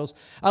many battles.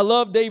 I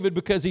love David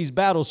because he's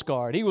battle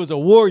scarred. He was a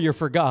warrior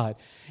for God.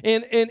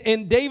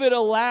 And David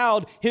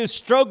allowed his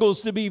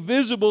struggles to be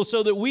visible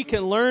so that we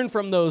can learn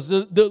from those.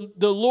 The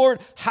Lord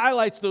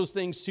highlights those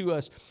things to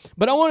us.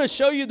 But I want to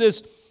show you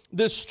this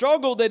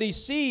struggle that he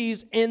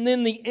sees, and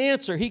then the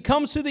answer. He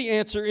comes to the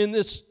answer in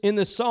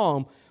this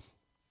psalm.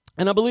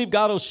 And I believe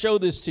God will show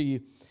this to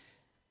you.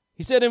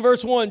 He said in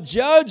verse 1,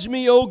 "Judge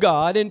me, O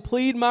God, and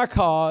plead my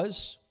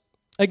cause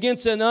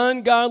against an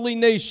ungodly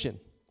nation."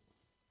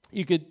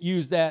 You could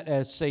use that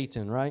as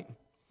Satan, right?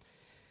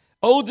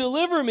 "O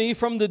deliver me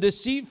from the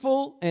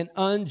deceitful and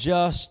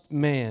unjust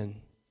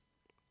man.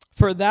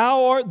 For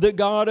thou art the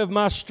God of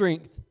my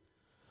strength.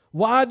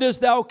 Why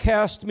dost thou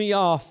cast me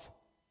off?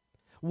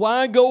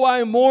 Why go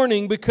I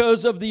mourning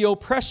because of the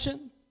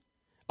oppression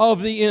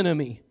of the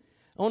enemy?"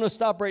 I want to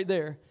stop right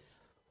there.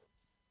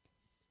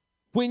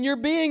 When you're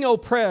being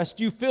oppressed,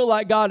 you feel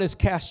like God has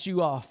cast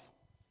you off.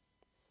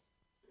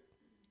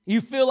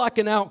 You feel like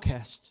an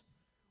outcast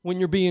when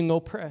you're being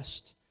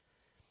oppressed.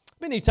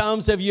 Many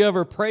times have you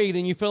ever prayed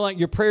and you feel like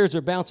your prayers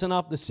are bouncing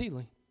off the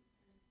ceiling?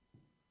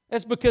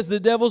 That's because the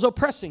devil's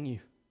oppressing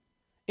you.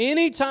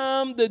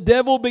 Anytime the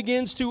devil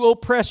begins to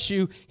oppress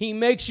you, he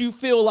makes you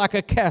feel like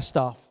a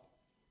cast-off.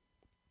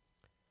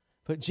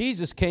 But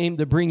Jesus came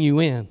to bring you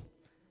in.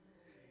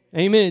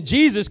 Amen.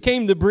 Jesus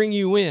came to bring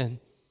you in.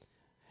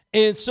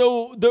 And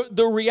so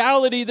the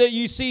reality that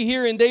you see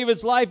here in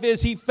David's life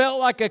is he felt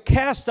like a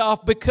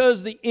cast-off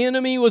because the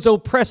enemy was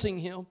oppressing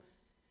him.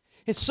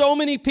 And so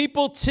many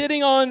people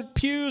sitting on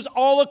pews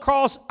all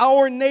across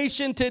our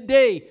nation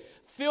today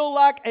feel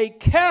like a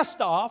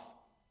cast-off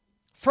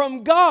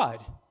from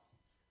God.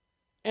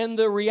 And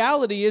the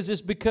reality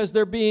is because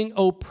they're being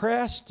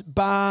oppressed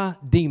by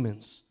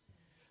demons.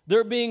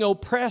 They're being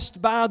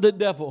oppressed by the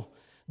devil.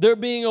 They're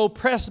being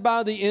oppressed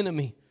by the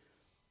enemy.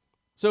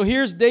 So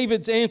here's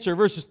David's answer,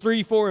 verses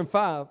 3, 4, and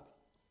 5.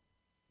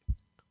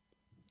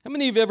 How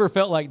many of you ever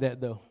felt like that,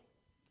 though?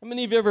 How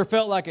many of you ever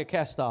felt like a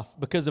cast-off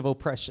because of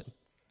oppression?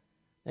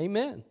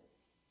 Amen.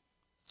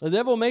 The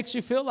devil makes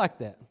you feel like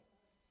that.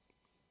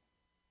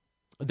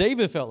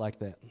 David felt like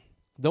that.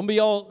 Don't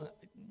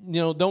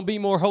be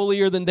more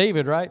holier than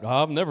David, right?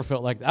 Oh, I've never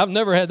felt like that. I've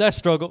never had that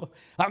struggle.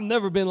 I've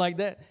never been like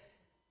that.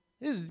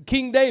 This is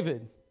King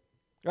David,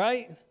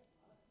 right?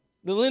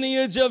 The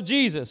lineage of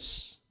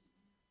Jesus.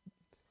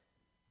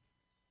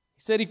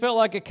 He said he felt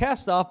like a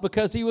cast-off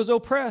because he was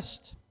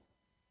oppressed.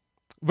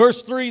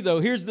 Verse 3, though,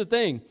 here's the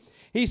thing.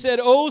 He said,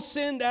 "O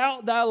send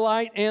out thy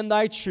light and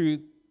thy truth.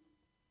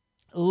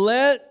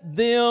 Let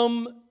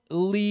them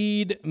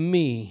lead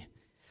me.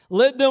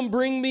 Let them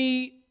bring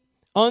me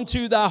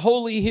unto thy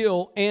holy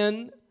hill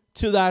and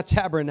to thy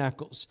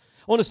tabernacles."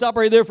 I want to stop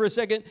right there for a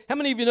second. How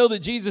many of you know that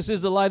Jesus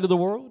is the light of the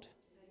world?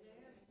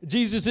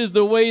 Jesus is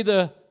the way,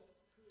 the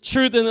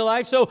truth, and the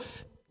life.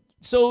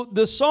 So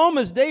the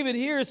psalmist David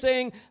here is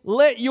saying,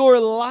 "Let your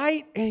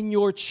light and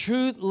your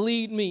truth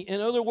lead me."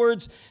 In other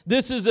words,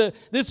 this is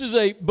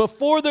a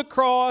before the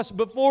cross,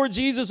 before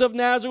Jesus of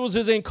Nazareth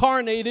was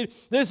incarnated.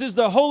 This is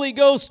the Holy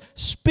Ghost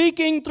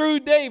speaking through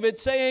David,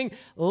 saying,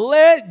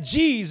 "Let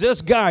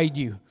Jesus guide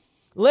you.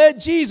 Let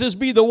Jesus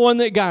be the one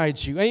that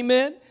guides you."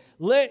 Amen.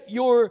 Let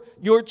your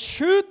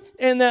truth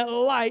and that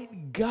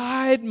light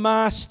guide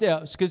my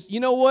steps. Because you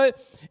know what?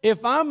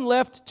 If I'm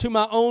left to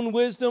my own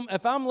wisdom,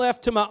 if I'm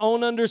left to my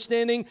own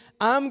understanding,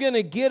 I'm going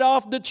to get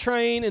off the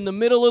train in the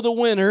middle of the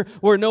winter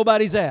where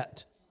nobody's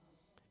at.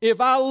 If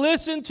I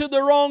listen to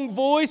the wrong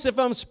voice, if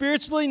I'm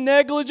spiritually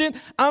negligent,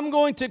 I'm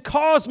going to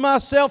cause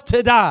myself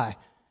to die.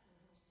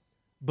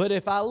 But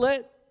if I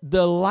let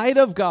the light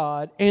of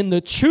God and the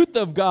truth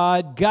of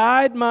God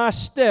guide my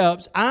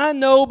steps, I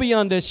know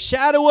beyond a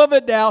shadow of a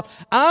doubt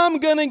I'm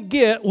going to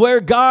get where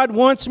God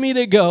wants me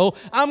to go.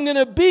 I'm going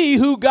to be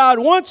who God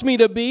wants me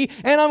to be,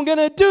 and I'm going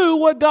to do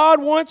what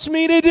God wants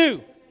me to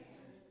do.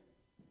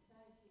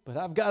 But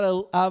I've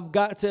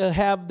got to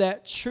have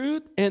that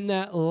truth and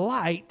that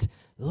light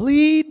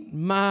lead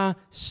my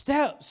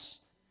steps.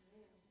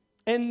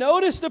 And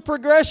notice the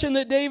progression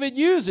that David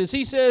uses.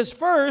 He says,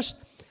 first,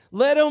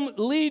 "Let them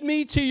lead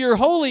me to your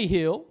holy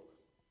hill,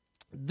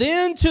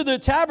 then to the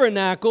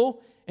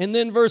tabernacle," and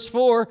then verse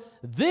 4,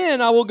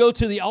 "Then I will go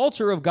to the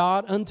altar of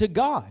God unto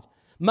God.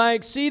 My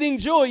exceeding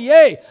joy,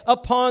 yea,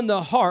 upon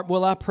the harp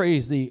will I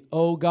praise thee,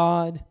 O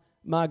God,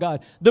 my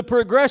God." The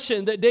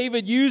progression that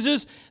David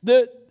uses,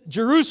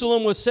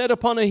 Jerusalem was set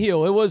upon a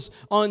hill. It was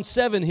on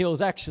 7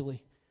 hills,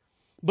 actually.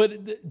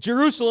 But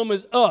Jerusalem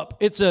is up.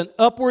 It's an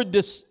upward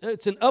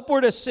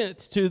ascent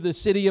to the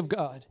city of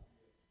God.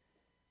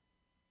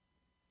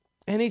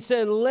 And he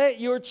said, let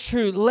your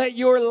truth, let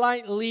your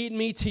light lead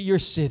me to your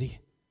city.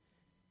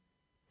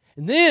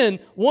 And then,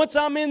 once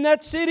I'm in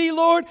that city,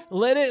 Lord,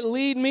 let it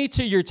lead me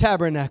to your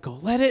tabernacle.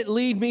 Let it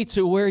lead me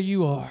to where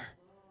you are.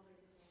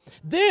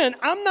 Then,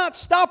 I'm not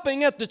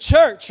stopping at the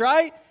church,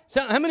 right?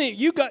 So how many,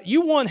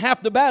 you won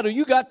half the battle.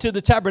 You got to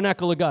the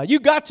tabernacle of God. You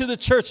got to the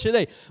church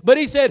today. But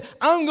he said,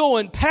 I'm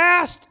going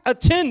past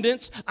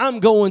attendance. I'm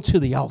going to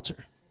the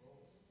altar.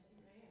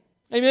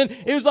 Amen.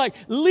 It was like,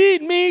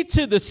 lead me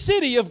to the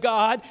city of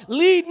God.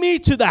 Lead me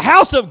to the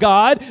house of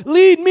God.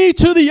 Lead me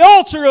to the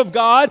altar of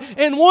God.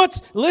 And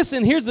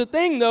listen, here's the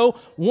thing though.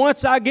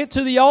 Once I get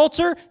to the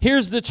altar,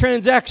 here's the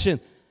transaction.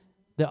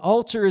 The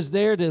altar is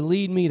there to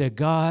lead me to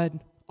God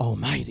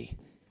Almighty.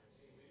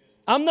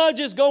 I'm not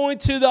just going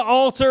to the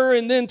altar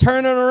and then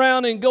turning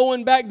around and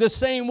going back the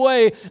same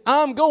way.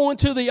 I'm going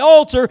to the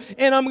altar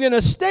and I'm going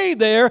to stay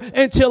there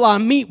until I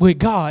meet with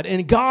God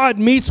and God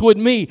meets with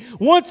me.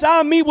 Once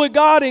I meet with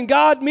God and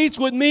God meets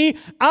with me,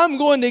 I'm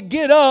going to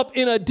get up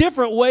in a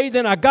different way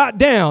than I got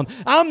down.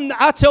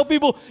 I tell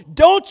people,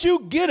 don't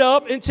you get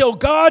up until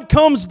God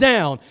comes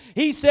down.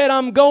 He said,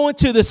 I'm going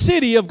to the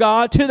city of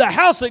God, to the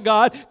house of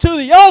God, to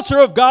the altar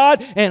of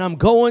God, and I'm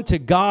going to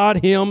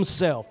God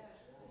Himself.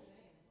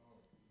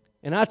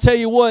 And I tell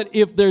you what,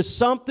 if there's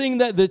something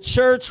that the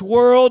church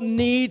world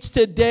needs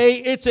today,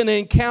 it's an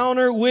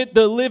encounter with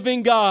the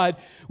living God.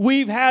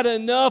 We've had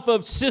enough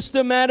of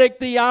systematic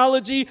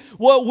theology.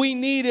 What we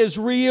need is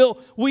real.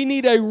 We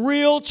need a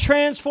real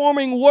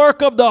transforming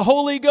work of the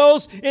Holy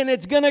Ghost, and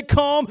it's going to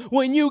come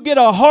when you get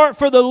a heart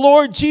for the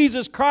Lord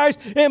Jesus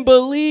Christ and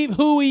believe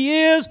who He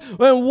is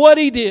and what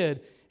He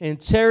did, and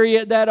tarry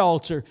at that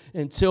altar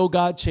until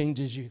God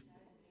changes you.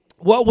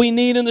 What we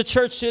need in the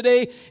church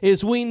today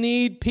is we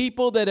need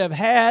people that have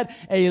had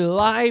a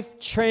life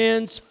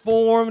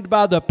transformed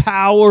by the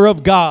power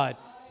of God.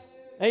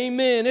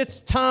 Amen.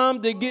 It's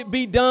time to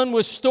be done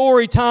with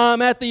story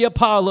time at the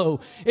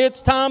Apollo.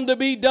 It's time to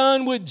be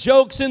done with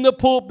jokes in the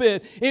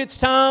pulpit. It's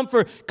time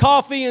for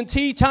coffee and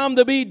tea time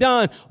to be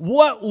done.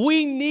 What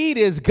we need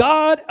is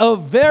God, a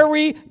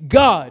very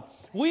God.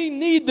 We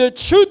need the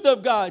truth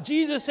of God.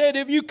 Jesus said,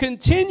 if you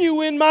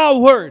continue in my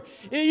word,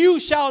 you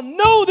shall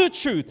know the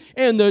truth,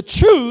 and the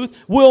truth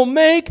will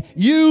make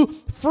you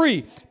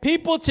free.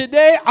 People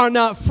today are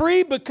not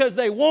free because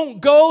they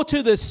won't go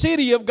to the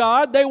city of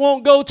God. They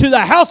won't go to the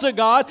house of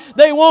God.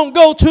 They won't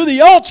go to the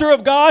altar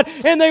of God,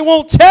 and they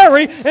won't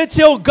tarry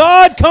until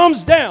God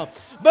comes down.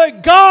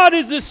 But God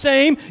is the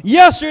same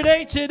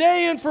yesterday,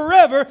 today, and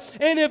forever.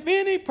 And if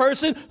any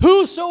person,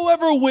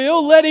 whosoever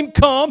will, let him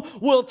come,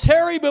 will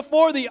tarry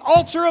before the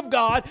altar of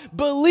God,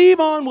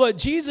 believe on what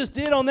Jesus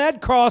did on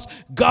that cross,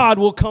 God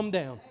will come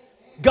down.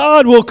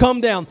 God will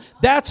come down.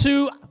 That's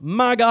who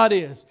my God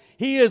is.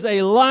 He is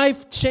a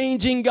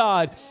life-changing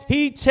God.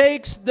 He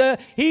takes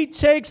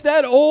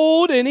that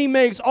old and He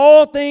makes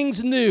all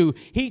things new.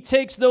 He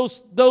takes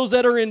those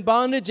that are in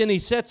bondage and He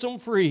sets them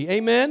free.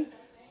 Amen?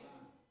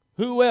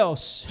 Who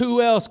else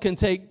can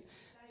take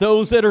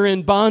those that are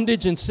in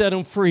bondage and set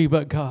them free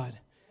but God?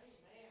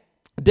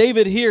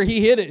 David here,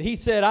 he hit it. He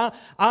said,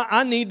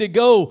 I need to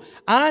go.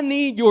 I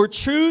need your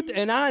truth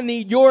and I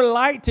need your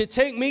light to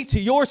take me to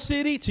your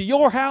city, to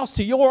your house,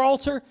 to your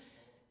altar,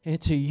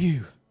 and to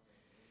you.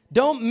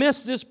 Don't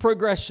miss this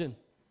progression.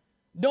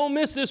 Don't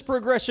miss this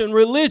progression.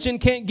 Religion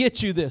can't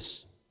get you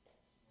this.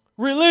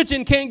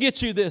 Religion can't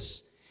get you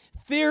this.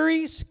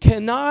 Theories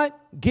cannot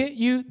get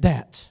you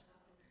that.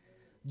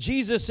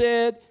 Jesus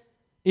said,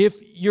 if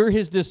you're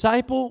His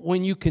disciple,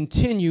 when you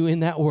continue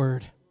in that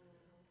word.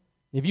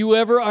 If you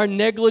ever are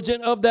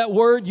negligent of that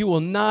word, you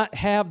will not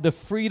have the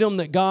freedom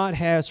that God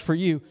has for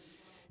you.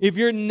 If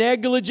you're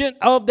negligent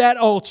of that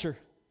altar,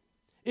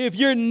 if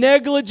you're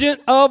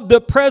negligent of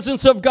the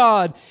presence of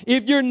God,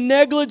 if you're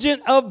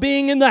negligent of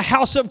being in the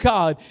house of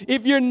God,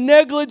 if you're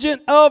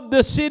negligent of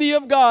the city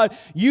of God,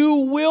 you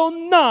will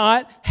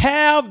not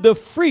have the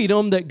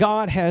freedom that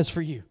God has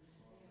for you.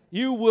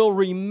 You will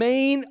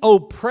remain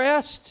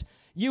oppressed.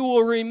 You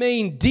will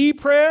remain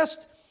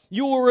depressed.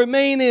 You will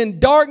remain in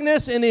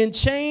darkness and in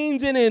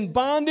chains and in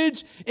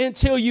bondage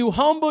until you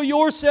humble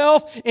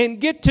yourself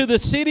and get to the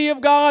city of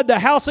God, the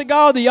house of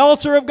God, the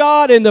altar of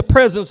God, and the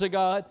presence of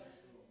God.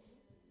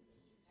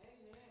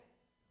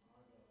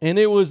 And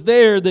it was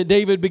there that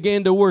David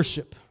began to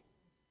worship.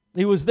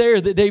 It was there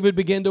that David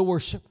began to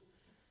worship.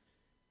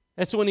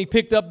 That's when he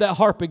picked up that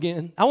harp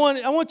again. I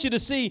want you to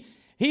see,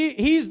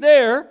 he's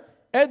there.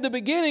 At the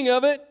beginning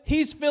of it,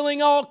 he's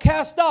feeling all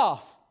cast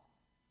off.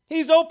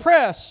 He's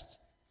oppressed.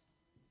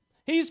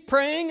 He's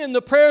praying and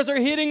the prayers are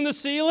hitting the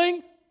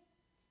ceiling.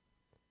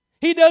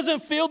 He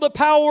doesn't feel the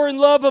power and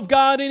love of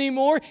God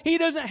anymore. He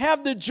doesn't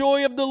have the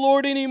joy of the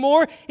Lord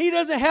anymore. He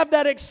doesn't have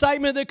that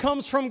excitement that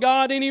comes from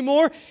God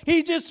anymore.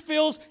 He just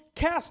feels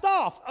cast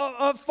off,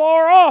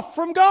 far off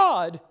from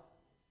God.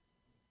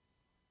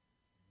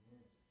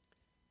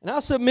 And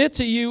I submit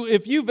to you,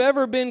 if you've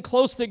ever been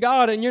close to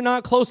God and you're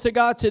not close to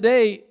God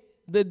today,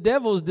 the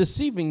devil is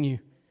deceiving you.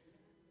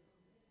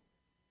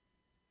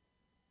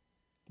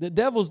 The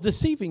devil's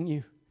deceiving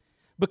you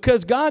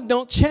because God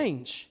don't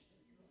change.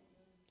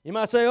 You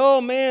might say,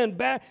 oh man,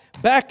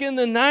 back in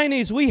the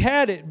 90s, we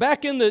had it.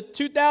 Back in the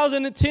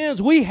 2010s,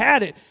 we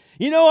had it.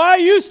 You know, I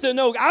used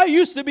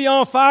to be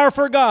on fire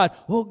for God.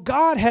 Well,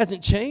 God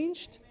hasn't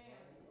changed.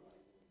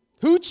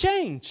 Who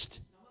changed?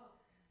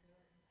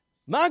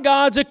 My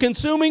God's a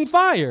consuming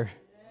fire.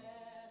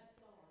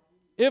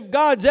 If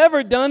God's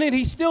ever done it,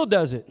 He still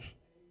does it.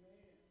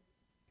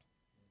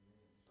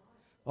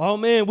 Oh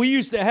man, we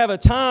used to have a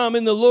time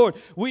in the Lord.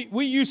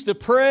 We used to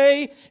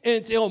pray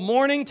until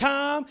morning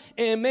time,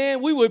 and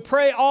man, we would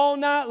pray all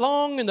night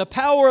long, and the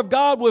power of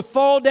God would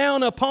fall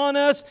down upon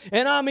us.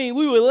 And I mean,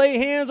 we would lay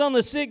hands on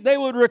the sick, they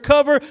would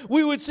recover.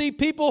 We would see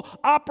people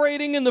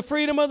operating in the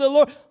freedom of the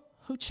Lord.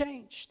 Who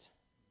changed?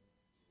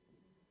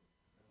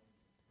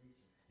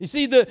 You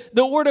see,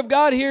 the word of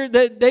God here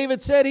that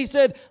David said, he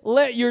said,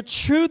 let your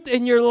truth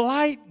and your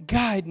light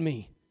guide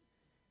me.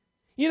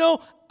 You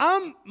know,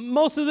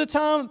 most of the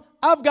time,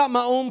 I've got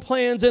my own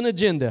plans and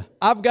agenda.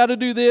 I've got to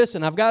do this,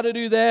 and I've got to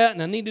do that,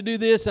 and I need to do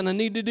this, and I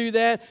need to do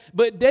that.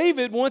 But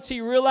David, once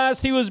he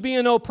realized he was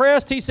being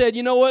oppressed, he said,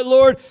 you know what,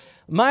 Lord,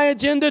 my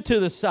agenda to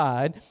the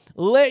side,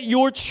 let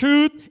your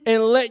truth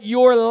and let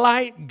your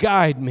light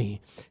guide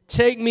me.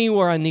 Take me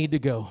where I need to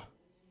go.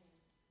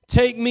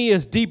 Take me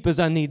as deep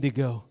as I need to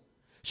go.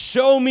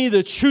 Show me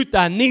the truth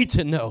I need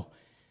to know.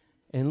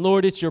 And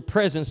Lord, it's your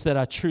presence that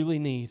I truly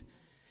need.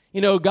 You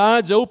know,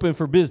 God's open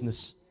for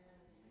business.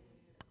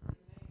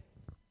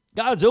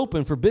 God's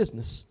open for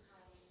business.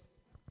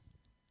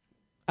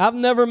 I've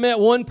never met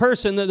one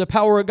person that the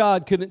power of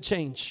God couldn't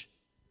change.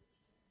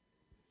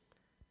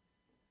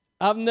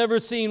 I've never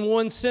seen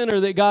one sinner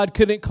that God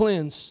couldn't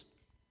cleanse.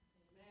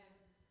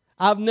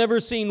 I've never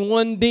seen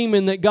one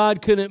demon that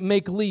God couldn't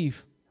make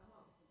leave.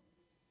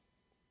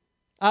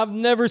 I've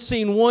never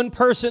seen one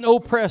person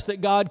oppressed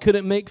that God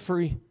couldn't make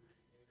free.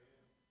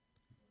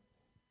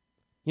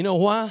 You know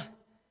why?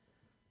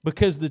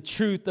 Because the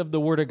truth of the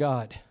Word of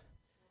God.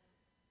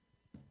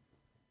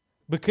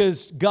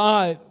 Because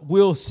God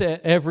will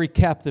set every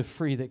captive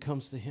free that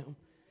comes to Him.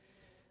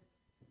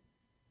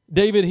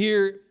 David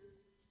here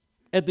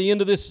at the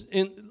end of this,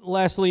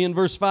 lastly in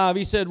verse 5,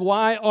 he said,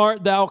 why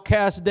art thou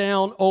cast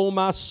down, O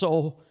my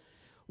soul?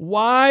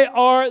 Why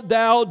art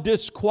thou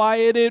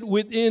disquieted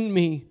within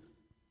me?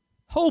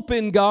 Hope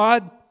in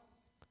God,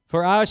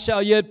 for I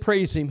shall yet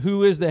praise Him,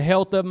 who is the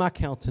health of my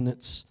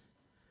countenance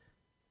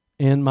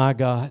and my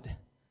God.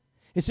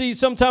 You see,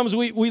 sometimes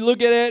we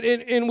look at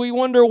it and we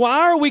wonder, why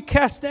are we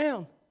cast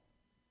down?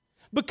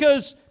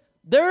 Because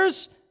there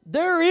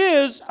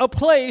is a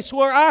place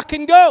where I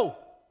can go.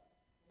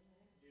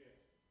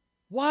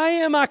 Why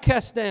am I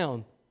cast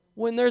down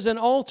when there's an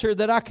altar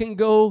that I can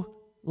go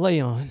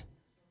lay on?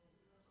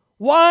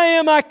 Why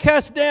am I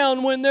cast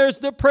down when there's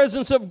the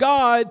presence of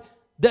God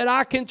that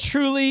I can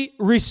truly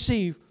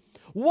receive?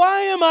 Why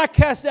am I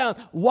cast down?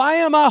 Why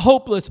am I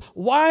hopeless?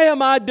 Why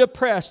am I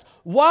depressed?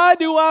 Why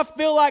do I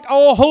feel like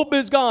all hope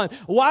is gone?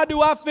 Why do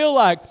I feel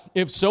like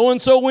if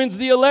so-and-so wins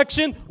the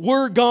election,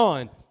 we're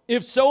gone?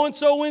 If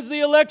so-and-so wins the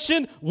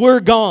election,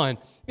 we're gone.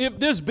 If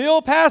this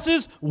bill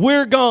passes,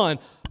 we're gone.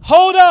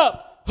 Hold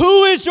up.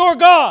 Who is your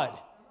God?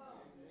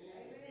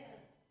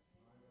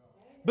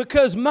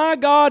 Because my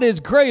God is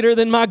greater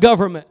than my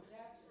government.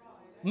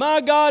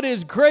 My God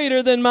is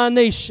greater than my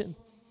nation.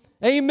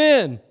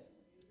 Amen.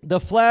 The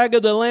flag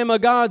of the Lamb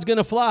of God is going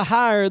to fly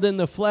higher than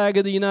the flag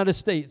of the United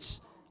States.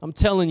 I'm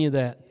telling you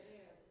that.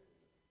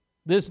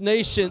 This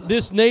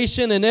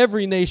nation and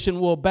every nation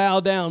will bow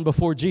down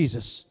before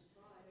Jesus.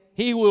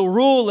 He will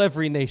rule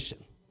every nation.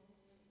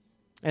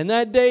 And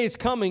that day is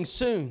coming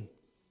soon.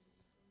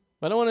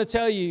 But I want to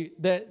tell you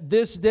that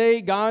this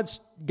day God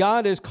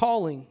is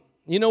calling.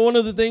 You know, one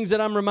of the things that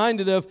I'm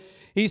reminded of,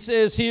 he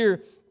says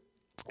here,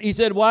 he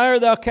said, why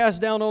art thou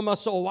cast down, O my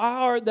soul? Why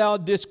art thou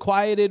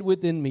disquieted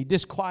within me?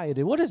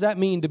 Disquieted. What does that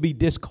mean to be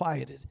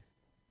disquieted?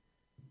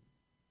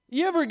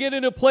 You ever get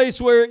in a place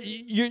where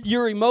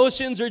your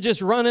emotions are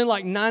just running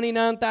like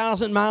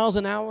 99,000 miles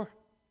an hour?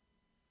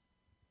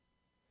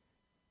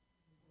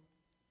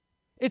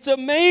 It's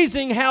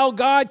amazing how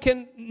God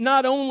can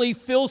not only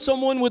fill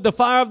someone with the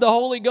fire of the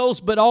Holy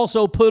Ghost, but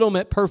also put them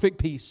at perfect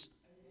peace.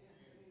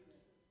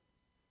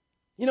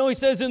 You know, he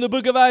says in the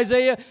book of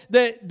Isaiah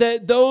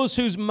that those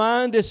whose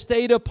mind is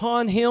stayed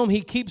upon Him,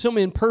 He keeps them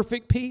in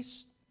perfect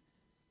peace.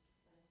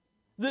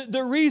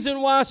 The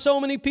reason why so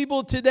many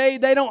people today,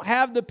 they don't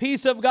have the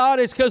peace of God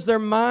is because their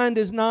mind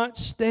is not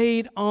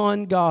stayed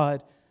on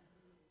God.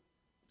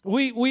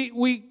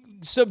 We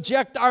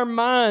subject our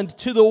mind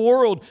to the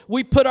world.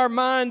 We put our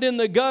mind in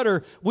the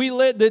gutter. We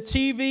let the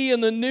TV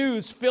and the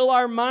news fill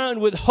our mind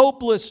with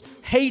hopeless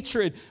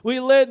hatred. We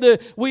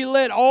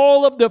let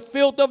all of the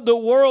filth of the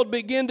world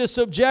begin to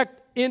subject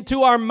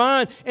into our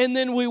mind, and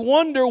then we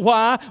wonder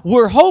why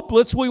we're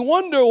hopeless. We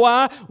wonder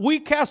why we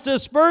cast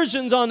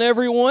aspersions on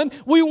everyone.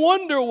 We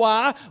wonder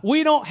why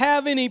we don't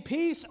have any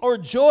peace or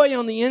joy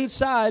on the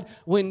inside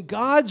when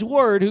God's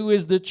Word, who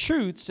is the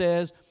truth,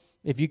 says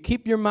If you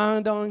keep your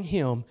mind on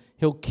Him,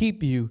 He'll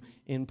keep you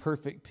in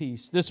perfect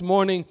peace. This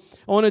morning,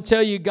 I want to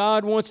tell you,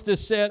 God wants to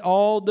set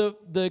all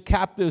the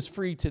captives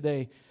free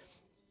today.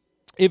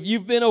 If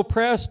you've been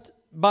oppressed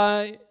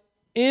by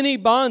any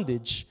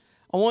bondage,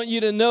 I want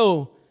you to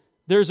know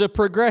there's a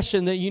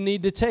progression that you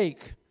need to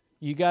take.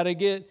 You got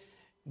to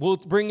we'll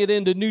bring it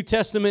into New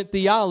Testament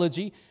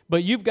theology,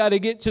 but you've got to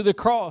get to the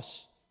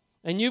cross.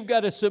 And you've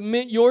got to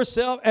submit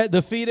yourself at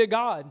the feet of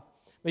God.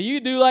 But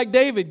you do like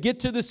David. Get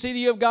to the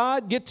city of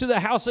God. Get to the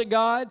house of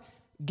God.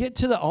 Get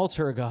to the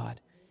altar of God.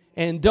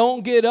 And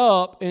don't get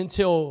up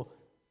until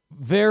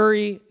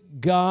very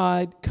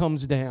God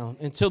comes down.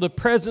 Until the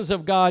presence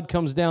of God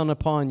comes down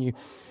upon you.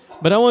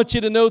 But I want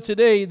you to know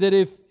today that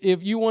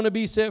if you want to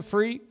be set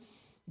free,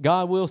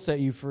 God will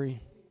set you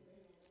free.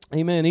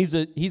 Amen. He's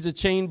a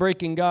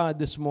chain-breaking God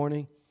this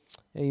morning.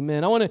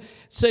 Amen. I want to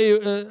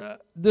say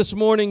this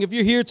morning, if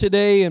you're here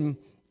today and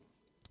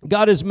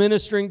God is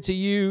ministering to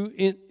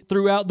you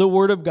throughout the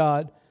Word of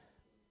God,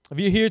 if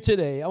you're here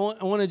today, I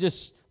want to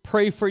just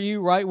pray for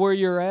you right where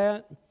you're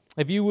at.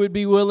 If you would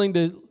be willing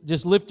to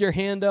just lift your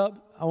hand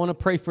up, I want to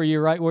pray for you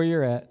right where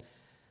you're at.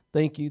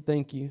 Thank you,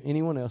 thank you.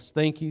 Anyone else?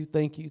 Thank you,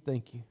 thank you,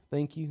 thank you.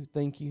 Thank you,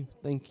 thank you,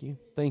 thank you,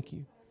 thank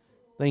you.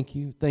 Thank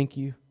you, thank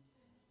you.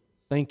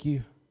 Thank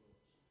you.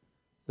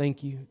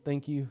 Thank you,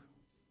 thank you,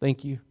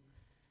 thank you.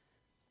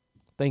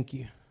 Thank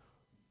you.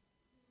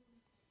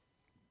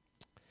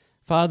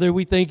 Father,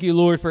 we thank you,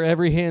 Lord, for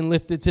every hand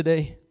lifted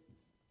today.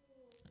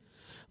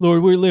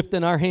 Lord, we're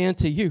lifting our hand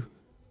to you.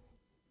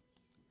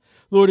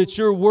 Lord, it's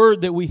your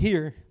word that we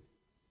hear.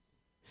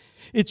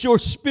 It's your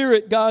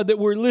spirit, God, that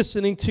we're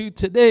listening to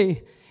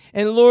today.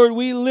 And Lord,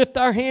 we lift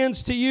our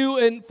hands to you.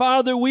 And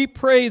Father, we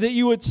pray that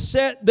you would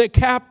set the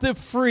captive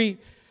free.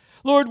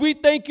 Lord, we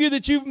thank you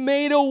that you've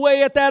made a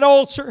way at that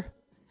altar.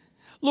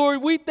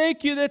 Lord, we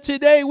thank you that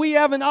today we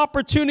have an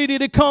opportunity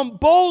to come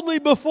boldly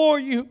before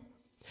you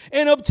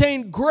and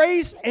obtain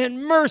grace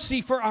and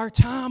mercy for our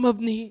time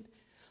of need.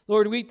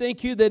 Lord, we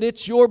thank you that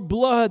it's your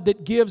blood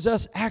that gives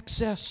us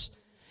access.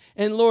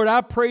 And Lord,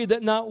 I pray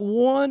that not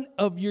one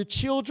of your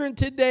children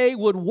today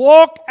would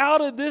walk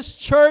out of this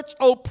church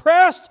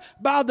oppressed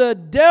by the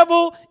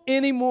devil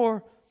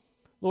anymore.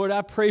 Lord,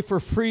 I pray for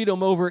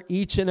freedom over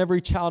each and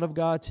every child of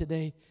God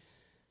today.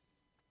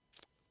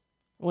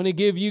 I want to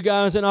give you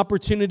guys an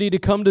opportunity to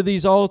come to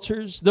these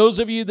altars. Those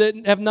of you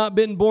that have not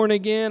been born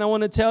again, I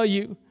want to tell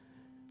you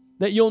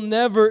that you'll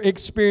never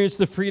experience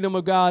the freedom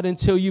of God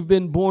until you've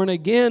been born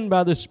again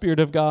by the Spirit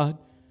of God.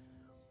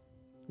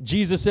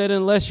 Jesus said,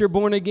 unless you're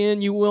born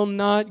again, you will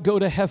not go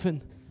to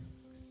heaven.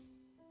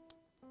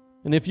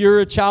 And if you're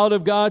a child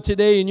of God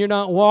today and you're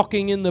not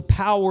walking in the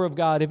power of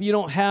God, if you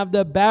don't have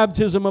the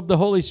baptism of the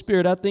Holy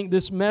Spirit, I think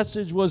this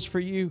message was for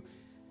you.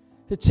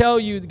 To tell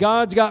you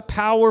God's got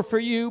power for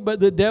you, but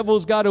the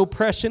devil's got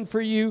oppression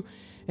for you.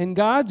 And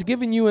God's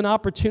giving you an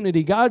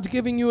opportunity. God's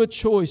giving you a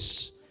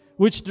choice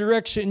which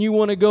direction you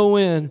want to go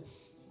in.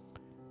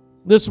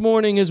 This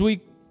morning as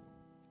we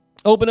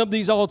open up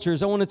these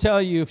altars, I want to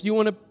tell you, if you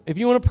want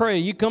to pray,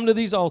 you come to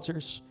these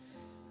altars.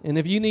 And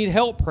if you need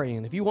help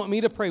praying, if you want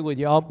me to pray with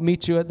you, I'll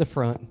meet you at the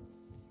front.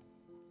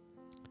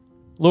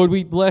 Lord,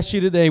 we bless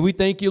you today. We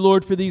thank you,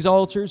 Lord, for these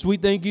altars. We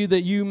thank you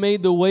that you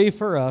made the way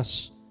for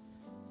us.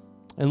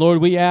 And Lord,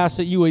 we ask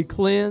that you would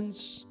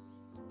cleanse,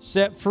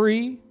 set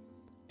free,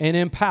 and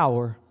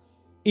empower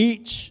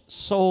each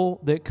soul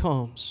that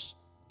comes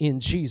in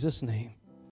Jesus' name.